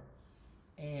before.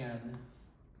 An.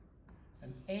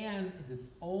 An is its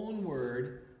own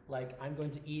word, like I'm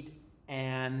going to eat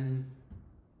an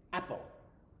apple.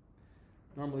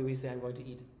 Normally we say I'm going to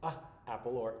eat a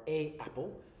apple or a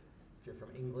apple, if you're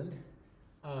from England.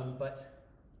 But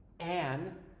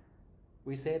an,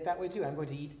 we say it that way too. I'm going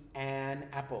to eat an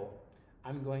apple.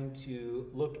 I'm going to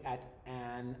look at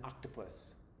an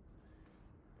octopus.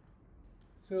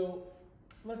 So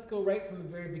let's go right from the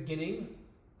very beginning.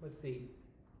 Let's see.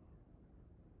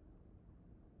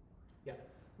 Yeah,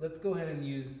 let's go ahead and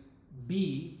use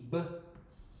B. I'm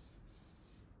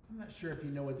not sure if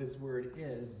you know what this word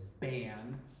is,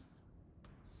 ban.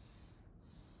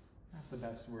 Not the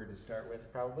best word to start with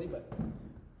probably, but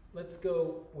let's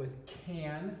go with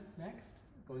can next,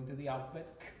 going through the alphabet.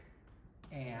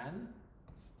 An.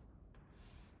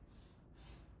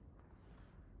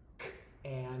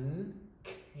 An,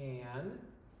 can.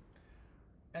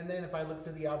 And then if I look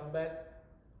through the alphabet,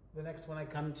 the next one I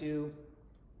come to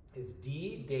is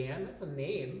D, Dan. That's a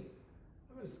name.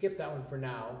 I'm going to skip that one for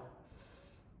now.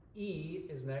 E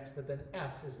is next, but then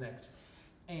F is next.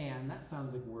 And that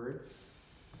sounds like a word.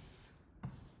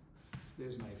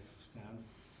 There's my sound.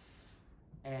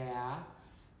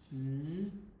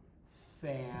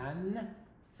 Fan.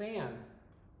 Fan.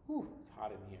 Ooh, it's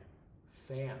hot in here.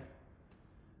 Fan.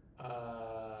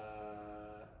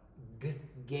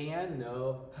 Gan,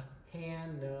 no.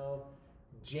 Han, no.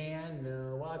 Jan,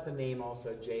 no. Well, it's a name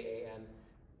also, Jan.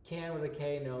 Can with a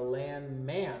K, no. Land,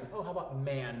 man. Oh, how about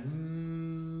man?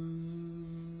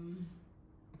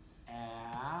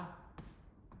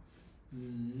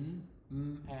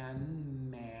 And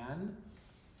man.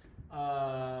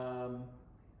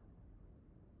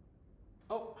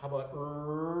 Oh, how about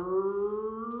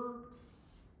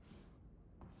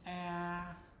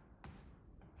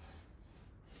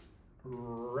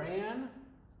ran.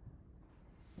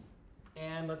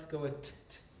 And let's go with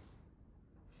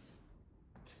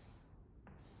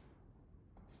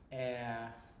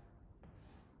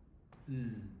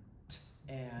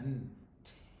and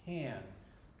tan,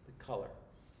 the color.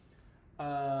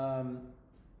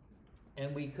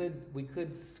 And we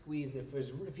could squeeze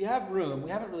if you have room. We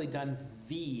haven't really done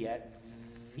V yet,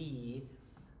 V,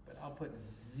 but I'll put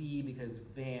V because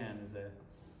van is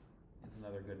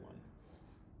another good one.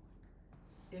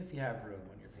 If you have room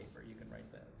on your paper, you can write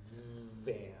the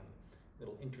van.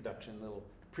 Little introduction, little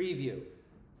preview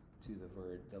to the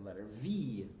word, the letter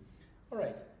V. All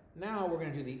right, now we're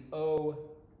going to do the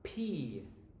O-P.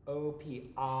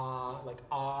 O-P, ah, like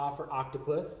ah for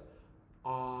octopus.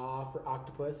 Ah for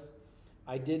octopus.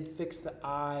 I did fix the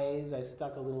eyes. I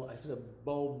sort of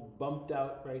bumped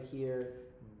out right here,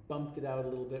 bumped it out a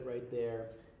little bit right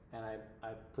there, and I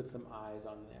put some eyes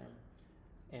on there.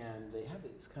 And they have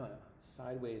these kind of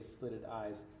sideways slitted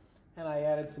eyes. And I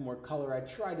added some more color. I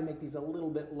tried to make these a little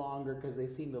bit longer because they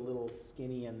seemed a little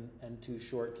skinny and too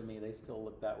short to me. They still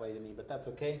look that way to me, but that's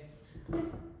okay.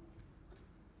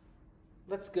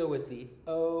 Let's go with the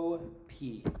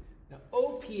O-P. Now,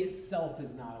 O-P itself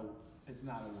is not a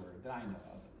word that I know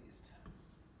of, at least.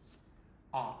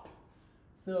 Op.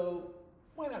 So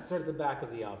why not start at the back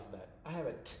of the alphabet? I have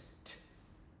a t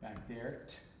back there.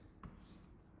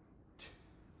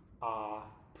 Op.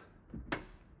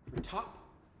 For top.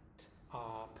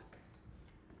 Op.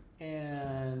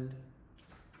 And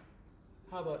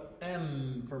how about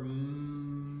M for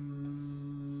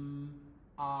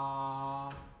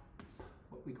op?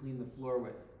 What we clean the floor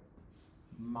with.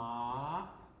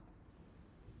 Mop.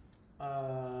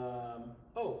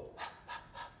 Oh,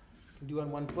 can do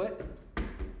on one foot.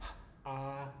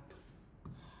 Hop.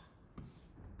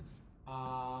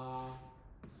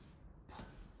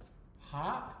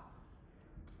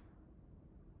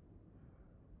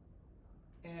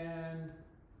 And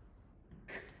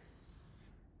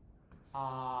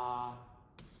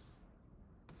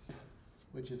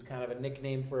which is kind of a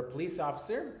nickname for a police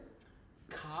officer.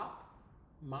 Cop,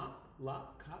 mop,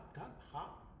 lop, cop, top,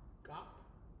 hop, gop,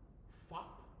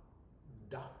 fop,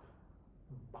 dop,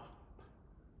 bop.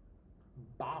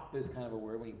 Bop is kind of a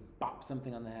word when you bop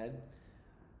something on the head.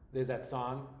 There's that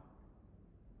song.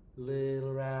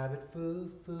 Little rabbit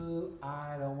foo-foo,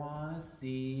 I don't want to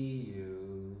see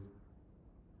you.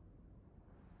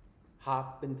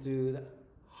 Hopping through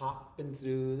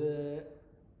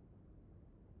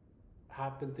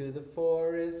the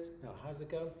forest. No, how does it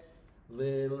go?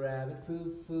 Little rabbit,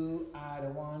 foo-foo, I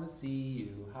don't want to see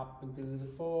you. Hopping through the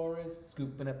forest,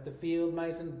 scooping up the field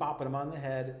mice and bopping them on the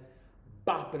head.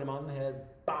 Bopping them on the head,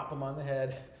 bop them on the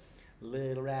head.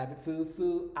 Little rabbit,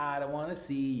 foo-foo, I don't want to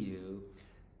see you.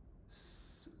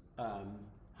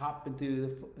 Hopping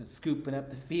through scooping up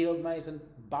the field mice and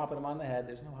bopping them on the head.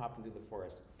 There's no hopping through the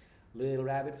forest. Little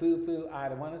rabbit, foo-foo, I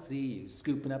don't want to see you.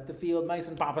 Scooping up the field mice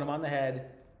and bopping them on the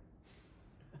head.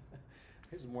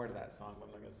 There's more to that song, but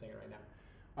I'm not going to sing it right now.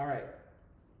 All right.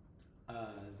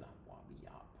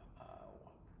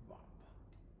 Wop.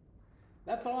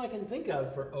 That's all I can think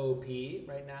of for OP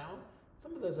right now.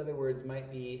 Some of those other words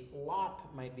might be,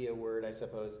 lop might be a word, I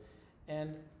suppose.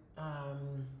 And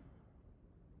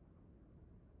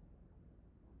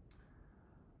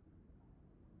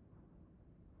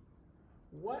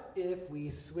what if we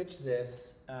switch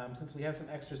this, since we have some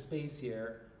extra space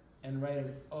here, and write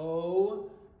an O,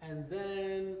 and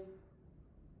then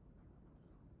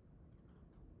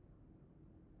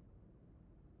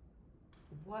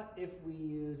what if we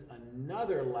use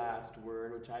another last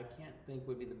word, which I can't think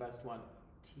would be the best one?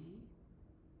 T?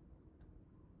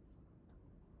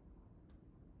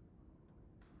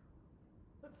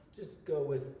 Let's go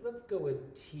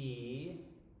with T.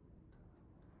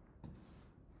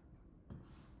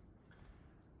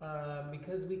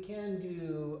 Because we can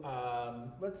do,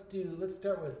 let's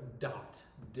start with dot.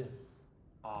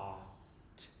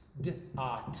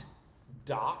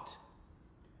 Dot.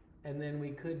 And then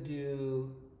we could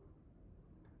do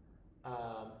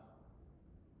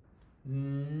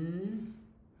not.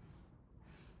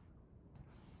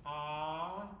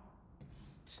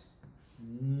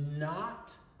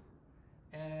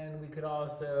 And we could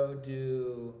also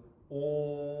do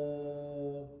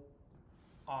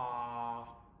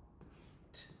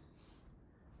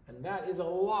and that is a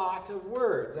lot of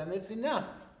words, and it's enough.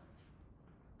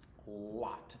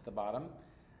 Lot at the bottom.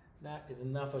 That is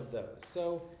enough of those.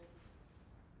 So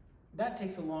that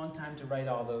takes a long time to write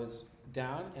all those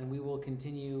down, and we will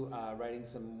continue writing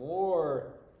some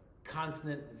more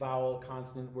consonant, vowel,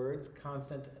 consonant words.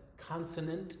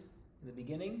 Consonant in the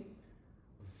beginning,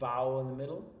 vowel in the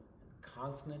middle, and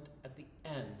consonant at the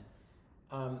end.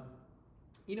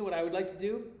 You know what I would like to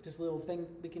do? Just a little thing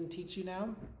we can teach you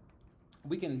now.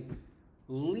 We can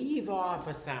leave off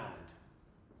a sound.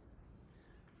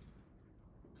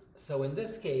 So in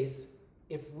this case,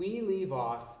 if we leave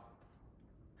off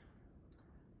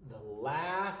the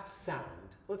last sound,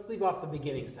 let's leave off the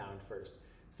beginning sound first.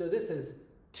 So this is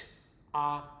t,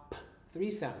 a, p,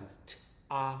 3 sounds, t,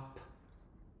 a, p.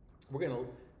 We're going to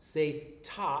say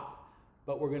top,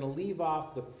 but we're going to leave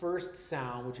off the first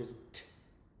sound, which is t.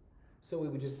 So we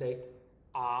would just say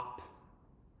op.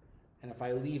 And if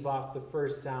I leave off the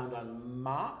first sound on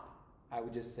mop, I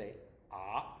would just say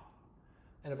op.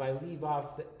 And if I leave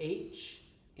off the H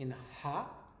in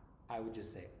hop, I would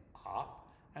just say op.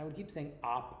 And I would keep saying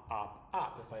op, op,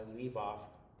 op if I leave off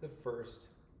the first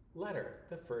letter,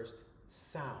 the first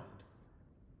sound.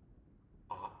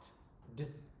 Ot, d,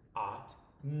 ot,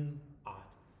 n,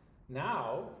 ot.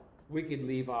 Now, we could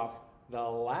leave off the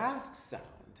last sound.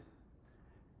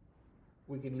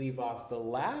 We could leave off the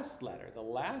last letter, the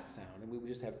last sound, and we would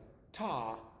just have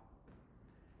ta.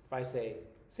 If I say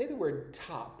the word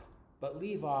top, but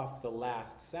leave off the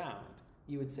last sound,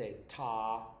 you would say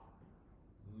ta,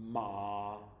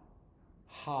 ma,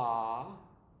 ha,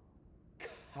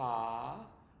 ka,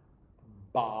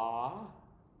 ba,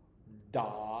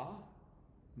 da,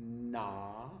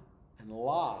 na, and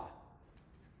la.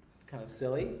 It's kind of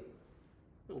silly, a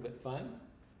little bit fun.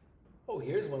 Oh,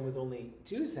 here's one with only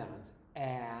 2 sounds.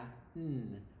 A,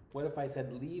 n. What if I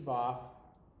said leave off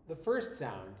the first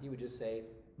sound? You would just say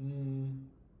n.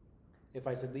 If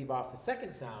I said leave off the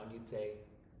second sound, you'd say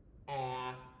a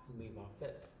and leave off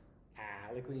this.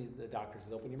 A, like when the doctor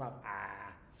says open your mouth.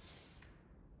 A.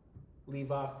 Leave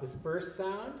off this first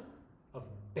sound of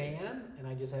ban, and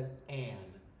I just have an.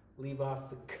 Leave off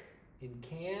the k in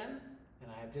can,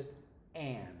 and I have just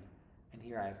an. And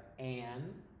here I have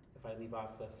an. If I leave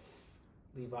off the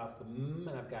leave off the m,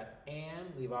 and I've got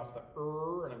an. Leave off the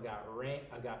and I've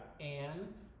got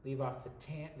an. Leave off the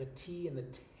t and the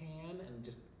tan, and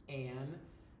just an.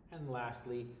 And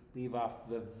lastly, leave off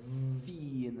the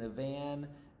v in the van,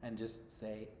 and just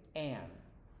say an.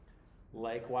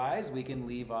 Likewise, we can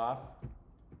leave off,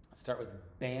 start with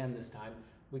ban this time.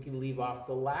 We can leave off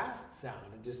the last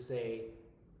sound and just say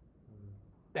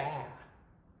ba.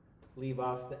 Leave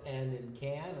off the n in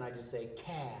can, and I just say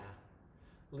ca.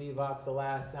 Leave off the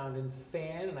last sound in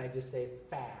fan, and I just say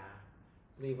fa.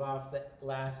 Leave off the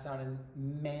last sound in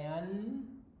man,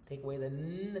 take away the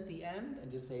n at the end,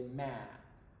 and just say ma.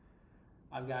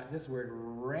 I've got this word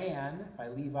ran. If I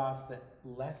leave off the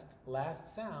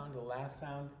last sound, the last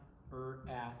sound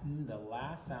the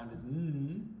last sound is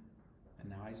n, and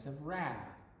now I just have ra.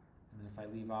 And then if I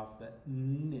leave off the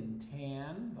n in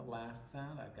tan, the last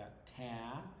sound, I've got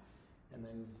ta, and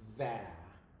then va.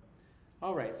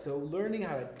 All right, so learning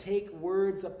how to take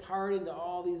words apart into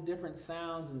all these different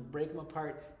sounds and break them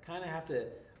apart, kind of have to,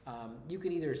 you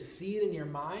can either see it in your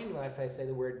mind, when if I say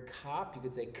the word cop, you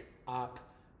could say k-op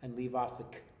and leave off the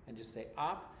k and just say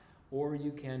op, or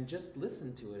you can just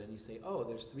listen to it and you say, oh,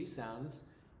 there's 3 sounds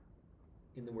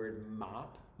in the word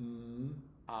mop, p,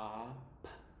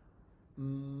 p,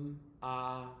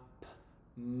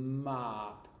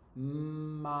 mop,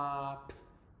 mop,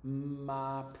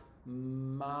 mop,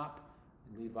 mop.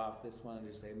 Leave off this one and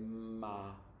just say ma.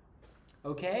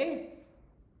 Okay?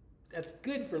 That's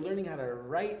good for learning how to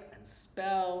write and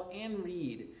spell and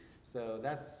read. So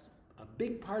that's a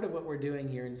big part of what we're doing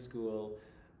here in school.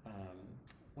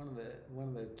 One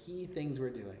of the key things we're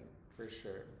doing, for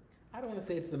sure. I don't want to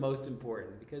say it's the most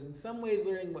important, because in some ways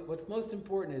learning what's most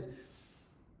important is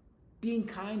being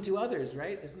kind to others,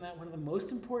 right? Isn't that one of the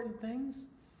most important things?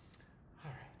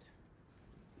 All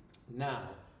right. Now,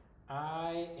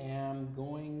 I am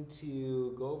going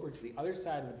to go over to the other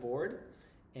side of the board,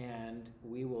 and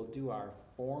we will do our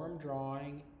form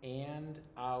drawing and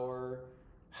we're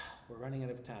running out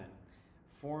of time.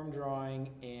 Form drawing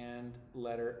and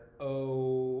letter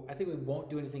O. I think we won't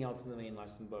do anything else in the main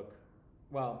lesson book.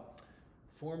 Well,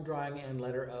 form drawing and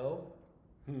letter O.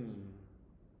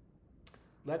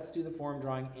 Let's do the form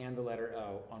drawing and the letter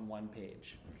O on one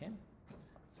page, okay?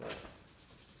 So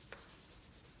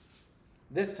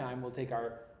this time we'll take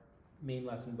our main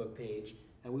lesson book page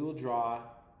and we will draw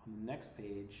on the next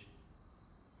page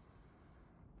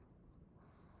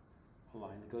a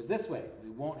line that goes this way. We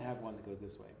won't have one that goes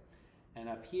this way. And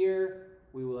up here,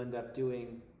 we will end up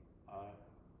doing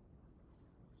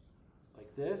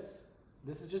like this.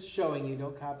 This is just showing you,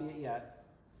 don't copy it yet.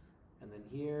 And then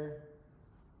here,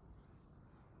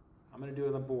 I'm gonna do it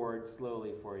on the board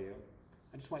slowly for you.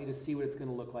 I just want you to see what it's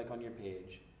gonna look like on your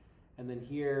page. And then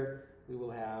here, we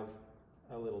will have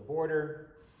a little border.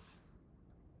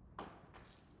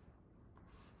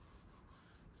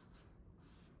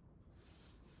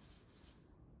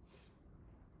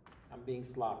 I'm being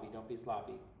sloppy, don't be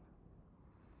sloppy.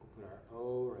 We'll put our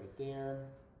O right there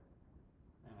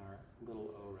and our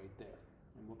little O right there.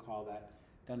 And we'll call that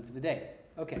done for the day.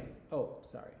 Okay, oh,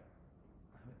 sorry.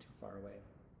 I went too far away.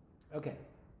 Okay,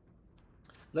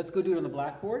 let's go do it on the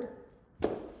blackboard,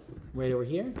 right over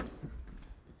here.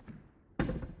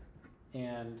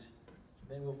 And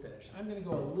then we'll finish. I'm gonna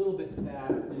go a little bit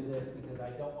fast through this because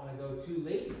I don't wanna go too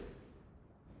late.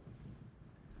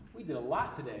 We did a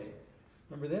lot today.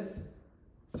 Remember this?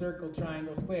 Circle,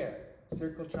 triangle, square.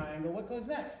 Circle, triangle, what goes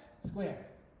next? Square.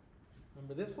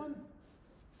 Remember this one?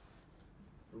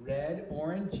 Red,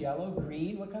 orange, yellow,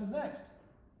 green, what comes next?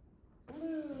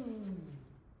 Blue.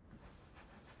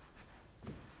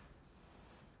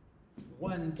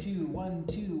 1, 2, 1,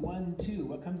 2, 1, 2.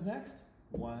 What comes next?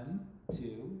 1,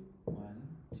 2, 1,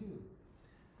 2.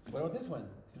 What about this one?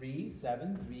 3,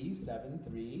 7, 3, 7,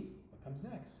 3. What comes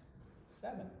next?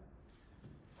 7.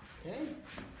 Okay?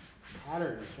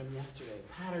 Patterns from yesterday.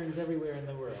 Patterns everywhere in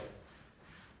the world.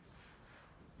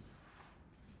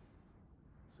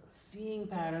 So seeing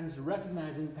patterns,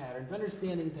 recognizing patterns,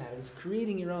 understanding patterns,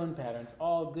 creating your own patterns,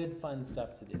 all good fun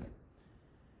stuff to do.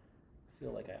 I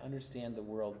feel like I understand the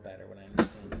world better when I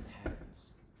understand the patterns.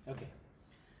 Okay.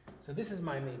 So this is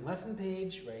my main lesson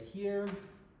page right here.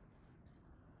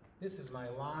 This is my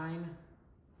line.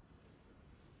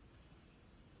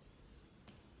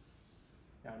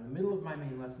 Down in the middle of my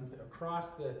main lesson,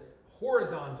 across the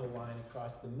horizontal line,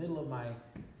 across the middle of my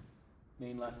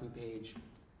main lesson page.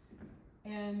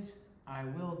 And I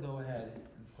will go ahead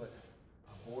and put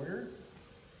a border.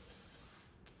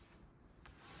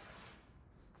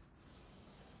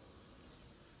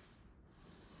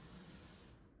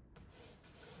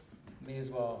 May as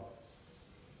well.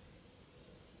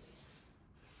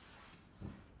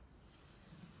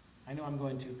 I know I'm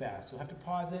going too fast. You'll have to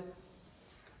pause it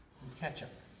and ketchup.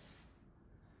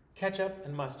 Ketchup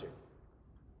and mustard.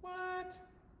 What?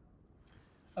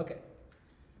 Okay.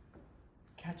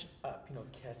 Catch up. You know,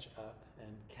 catch up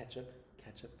and ketchup,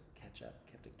 ketchup, ketchup.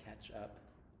 You have to catch up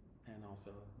and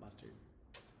also mustard.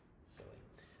 Silly.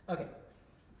 Okay.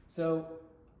 So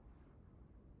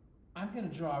I'm going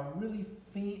to draw a really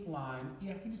faint line.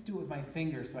 Yeah, I can just do it with my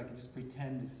finger so I can just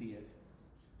pretend to see it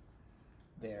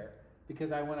there,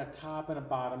 because I want a top and a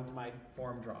bottom to my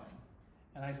form drawing.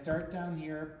 And I start down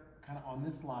here kind of on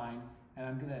this line, and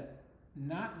I'm going to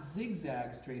not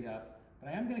zigzag straight up, but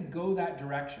I am going to go that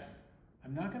direction.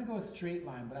 I'm not going to go a straight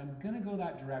line, but I'm going to go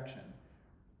that direction.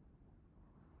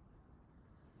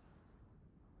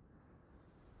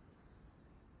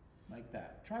 Like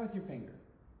that. Try with your finger.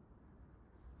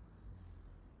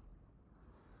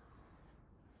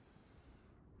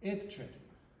 It's tricky.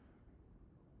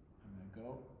 I'm going to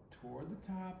go toward the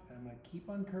top, and I'm going to keep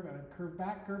on curving. I'm going to curve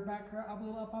back, up a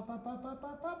little, up,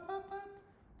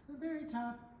 to the very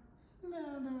top.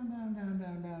 Down.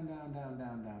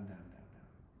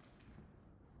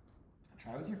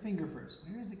 Try with your finger first.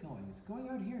 Where is it going? Is it going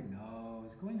out here? No.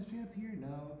 Is it going straight up here?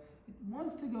 No. It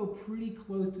wants to go pretty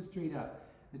close to straight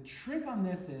up. The trick on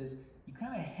this is you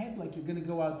kind of head like you're going to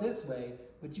go out this way,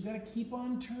 but you got to keep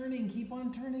on turning,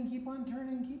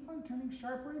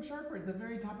 sharper and sharper. At the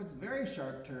very top, it's a very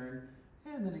sharp turn,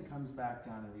 and then it comes back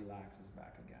down and relaxes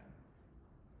back again.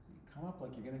 So you come up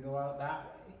like you're going to go out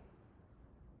that way,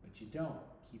 but you don't.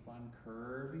 Keep on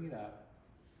curving it up.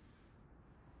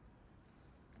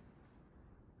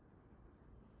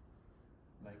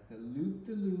 Like the loop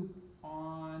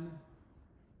on,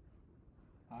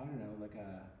 I don't know, like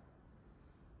a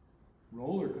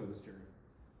roller coaster.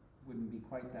 Wouldn't be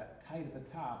quite that tight at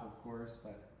the top, of course,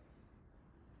 but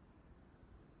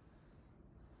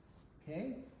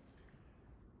okay.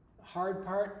 The hard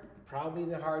part, probably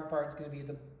the hard part is going to be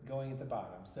going at the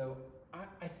bottom. So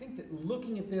I think that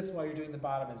looking at this while you're doing the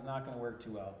bottom is not going to work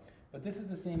too well. But this is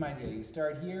the same idea. You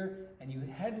start here and you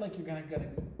head like you're going to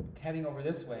heading over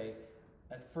this way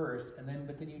at first,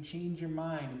 but then you change your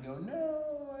mind and go,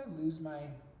 no, I lose my,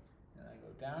 and I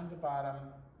go down to the bottom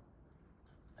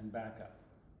and back up.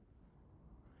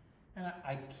 And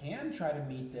I can try to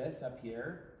meet this up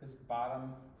here. This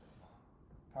bottom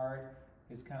part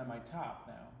is kind of my top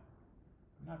now.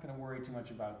 I'm not going to worry too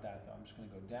much about that though. I'm just going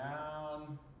to go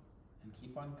down and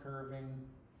keep on curving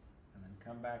and then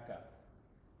come back up.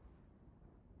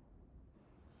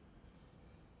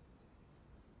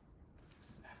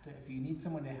 If you need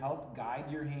someone to help guide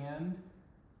your hand,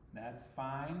 that's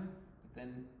fine. But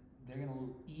then they're going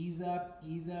to ease up,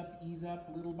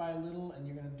 little by little, and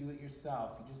you're going to do it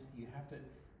yourself. You have to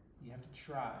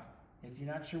try. If you're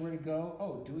not sure where to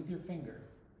go, do it with your finger.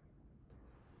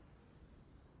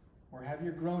 Or have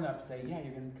your grown-up say, yeah,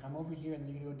 you're going to come over here and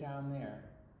you're going to go down there.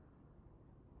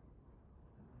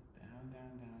 Down.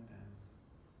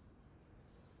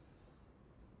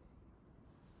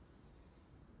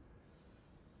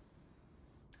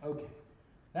 Okay,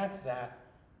 that's that.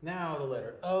 Now the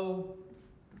letter O.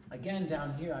 Again,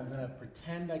 down here, I'm going to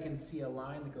pretend I can see a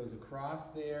line that goes across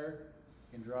there.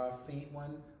 I can draw a faint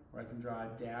one, or I can draw a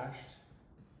dashed,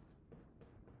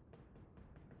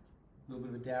 a little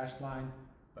bit of a dashed line,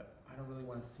 but I don't really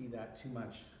want to see that too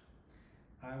much.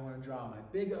 I want to draw my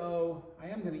big O. I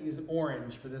am going to use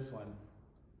orange for this one.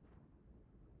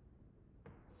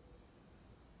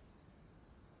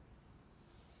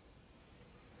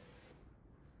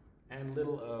 And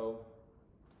little o.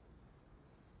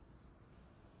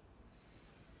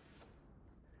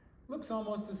 Looks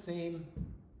almost the same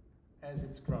as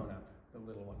it's grown up, the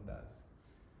little one does.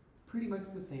 Pretty much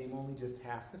the same, only just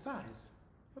half the size.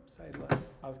 Oops, I left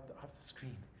off the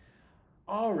screen.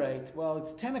 All right, well,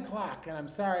 it's 10 o'clock, and I'm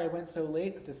sorry I went so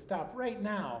late. I have to stop right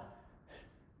now.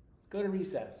 Let's go to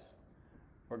recess,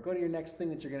 or go to your next thing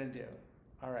that you're going to do.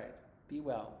 All right, be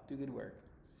well, do good work.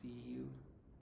 See you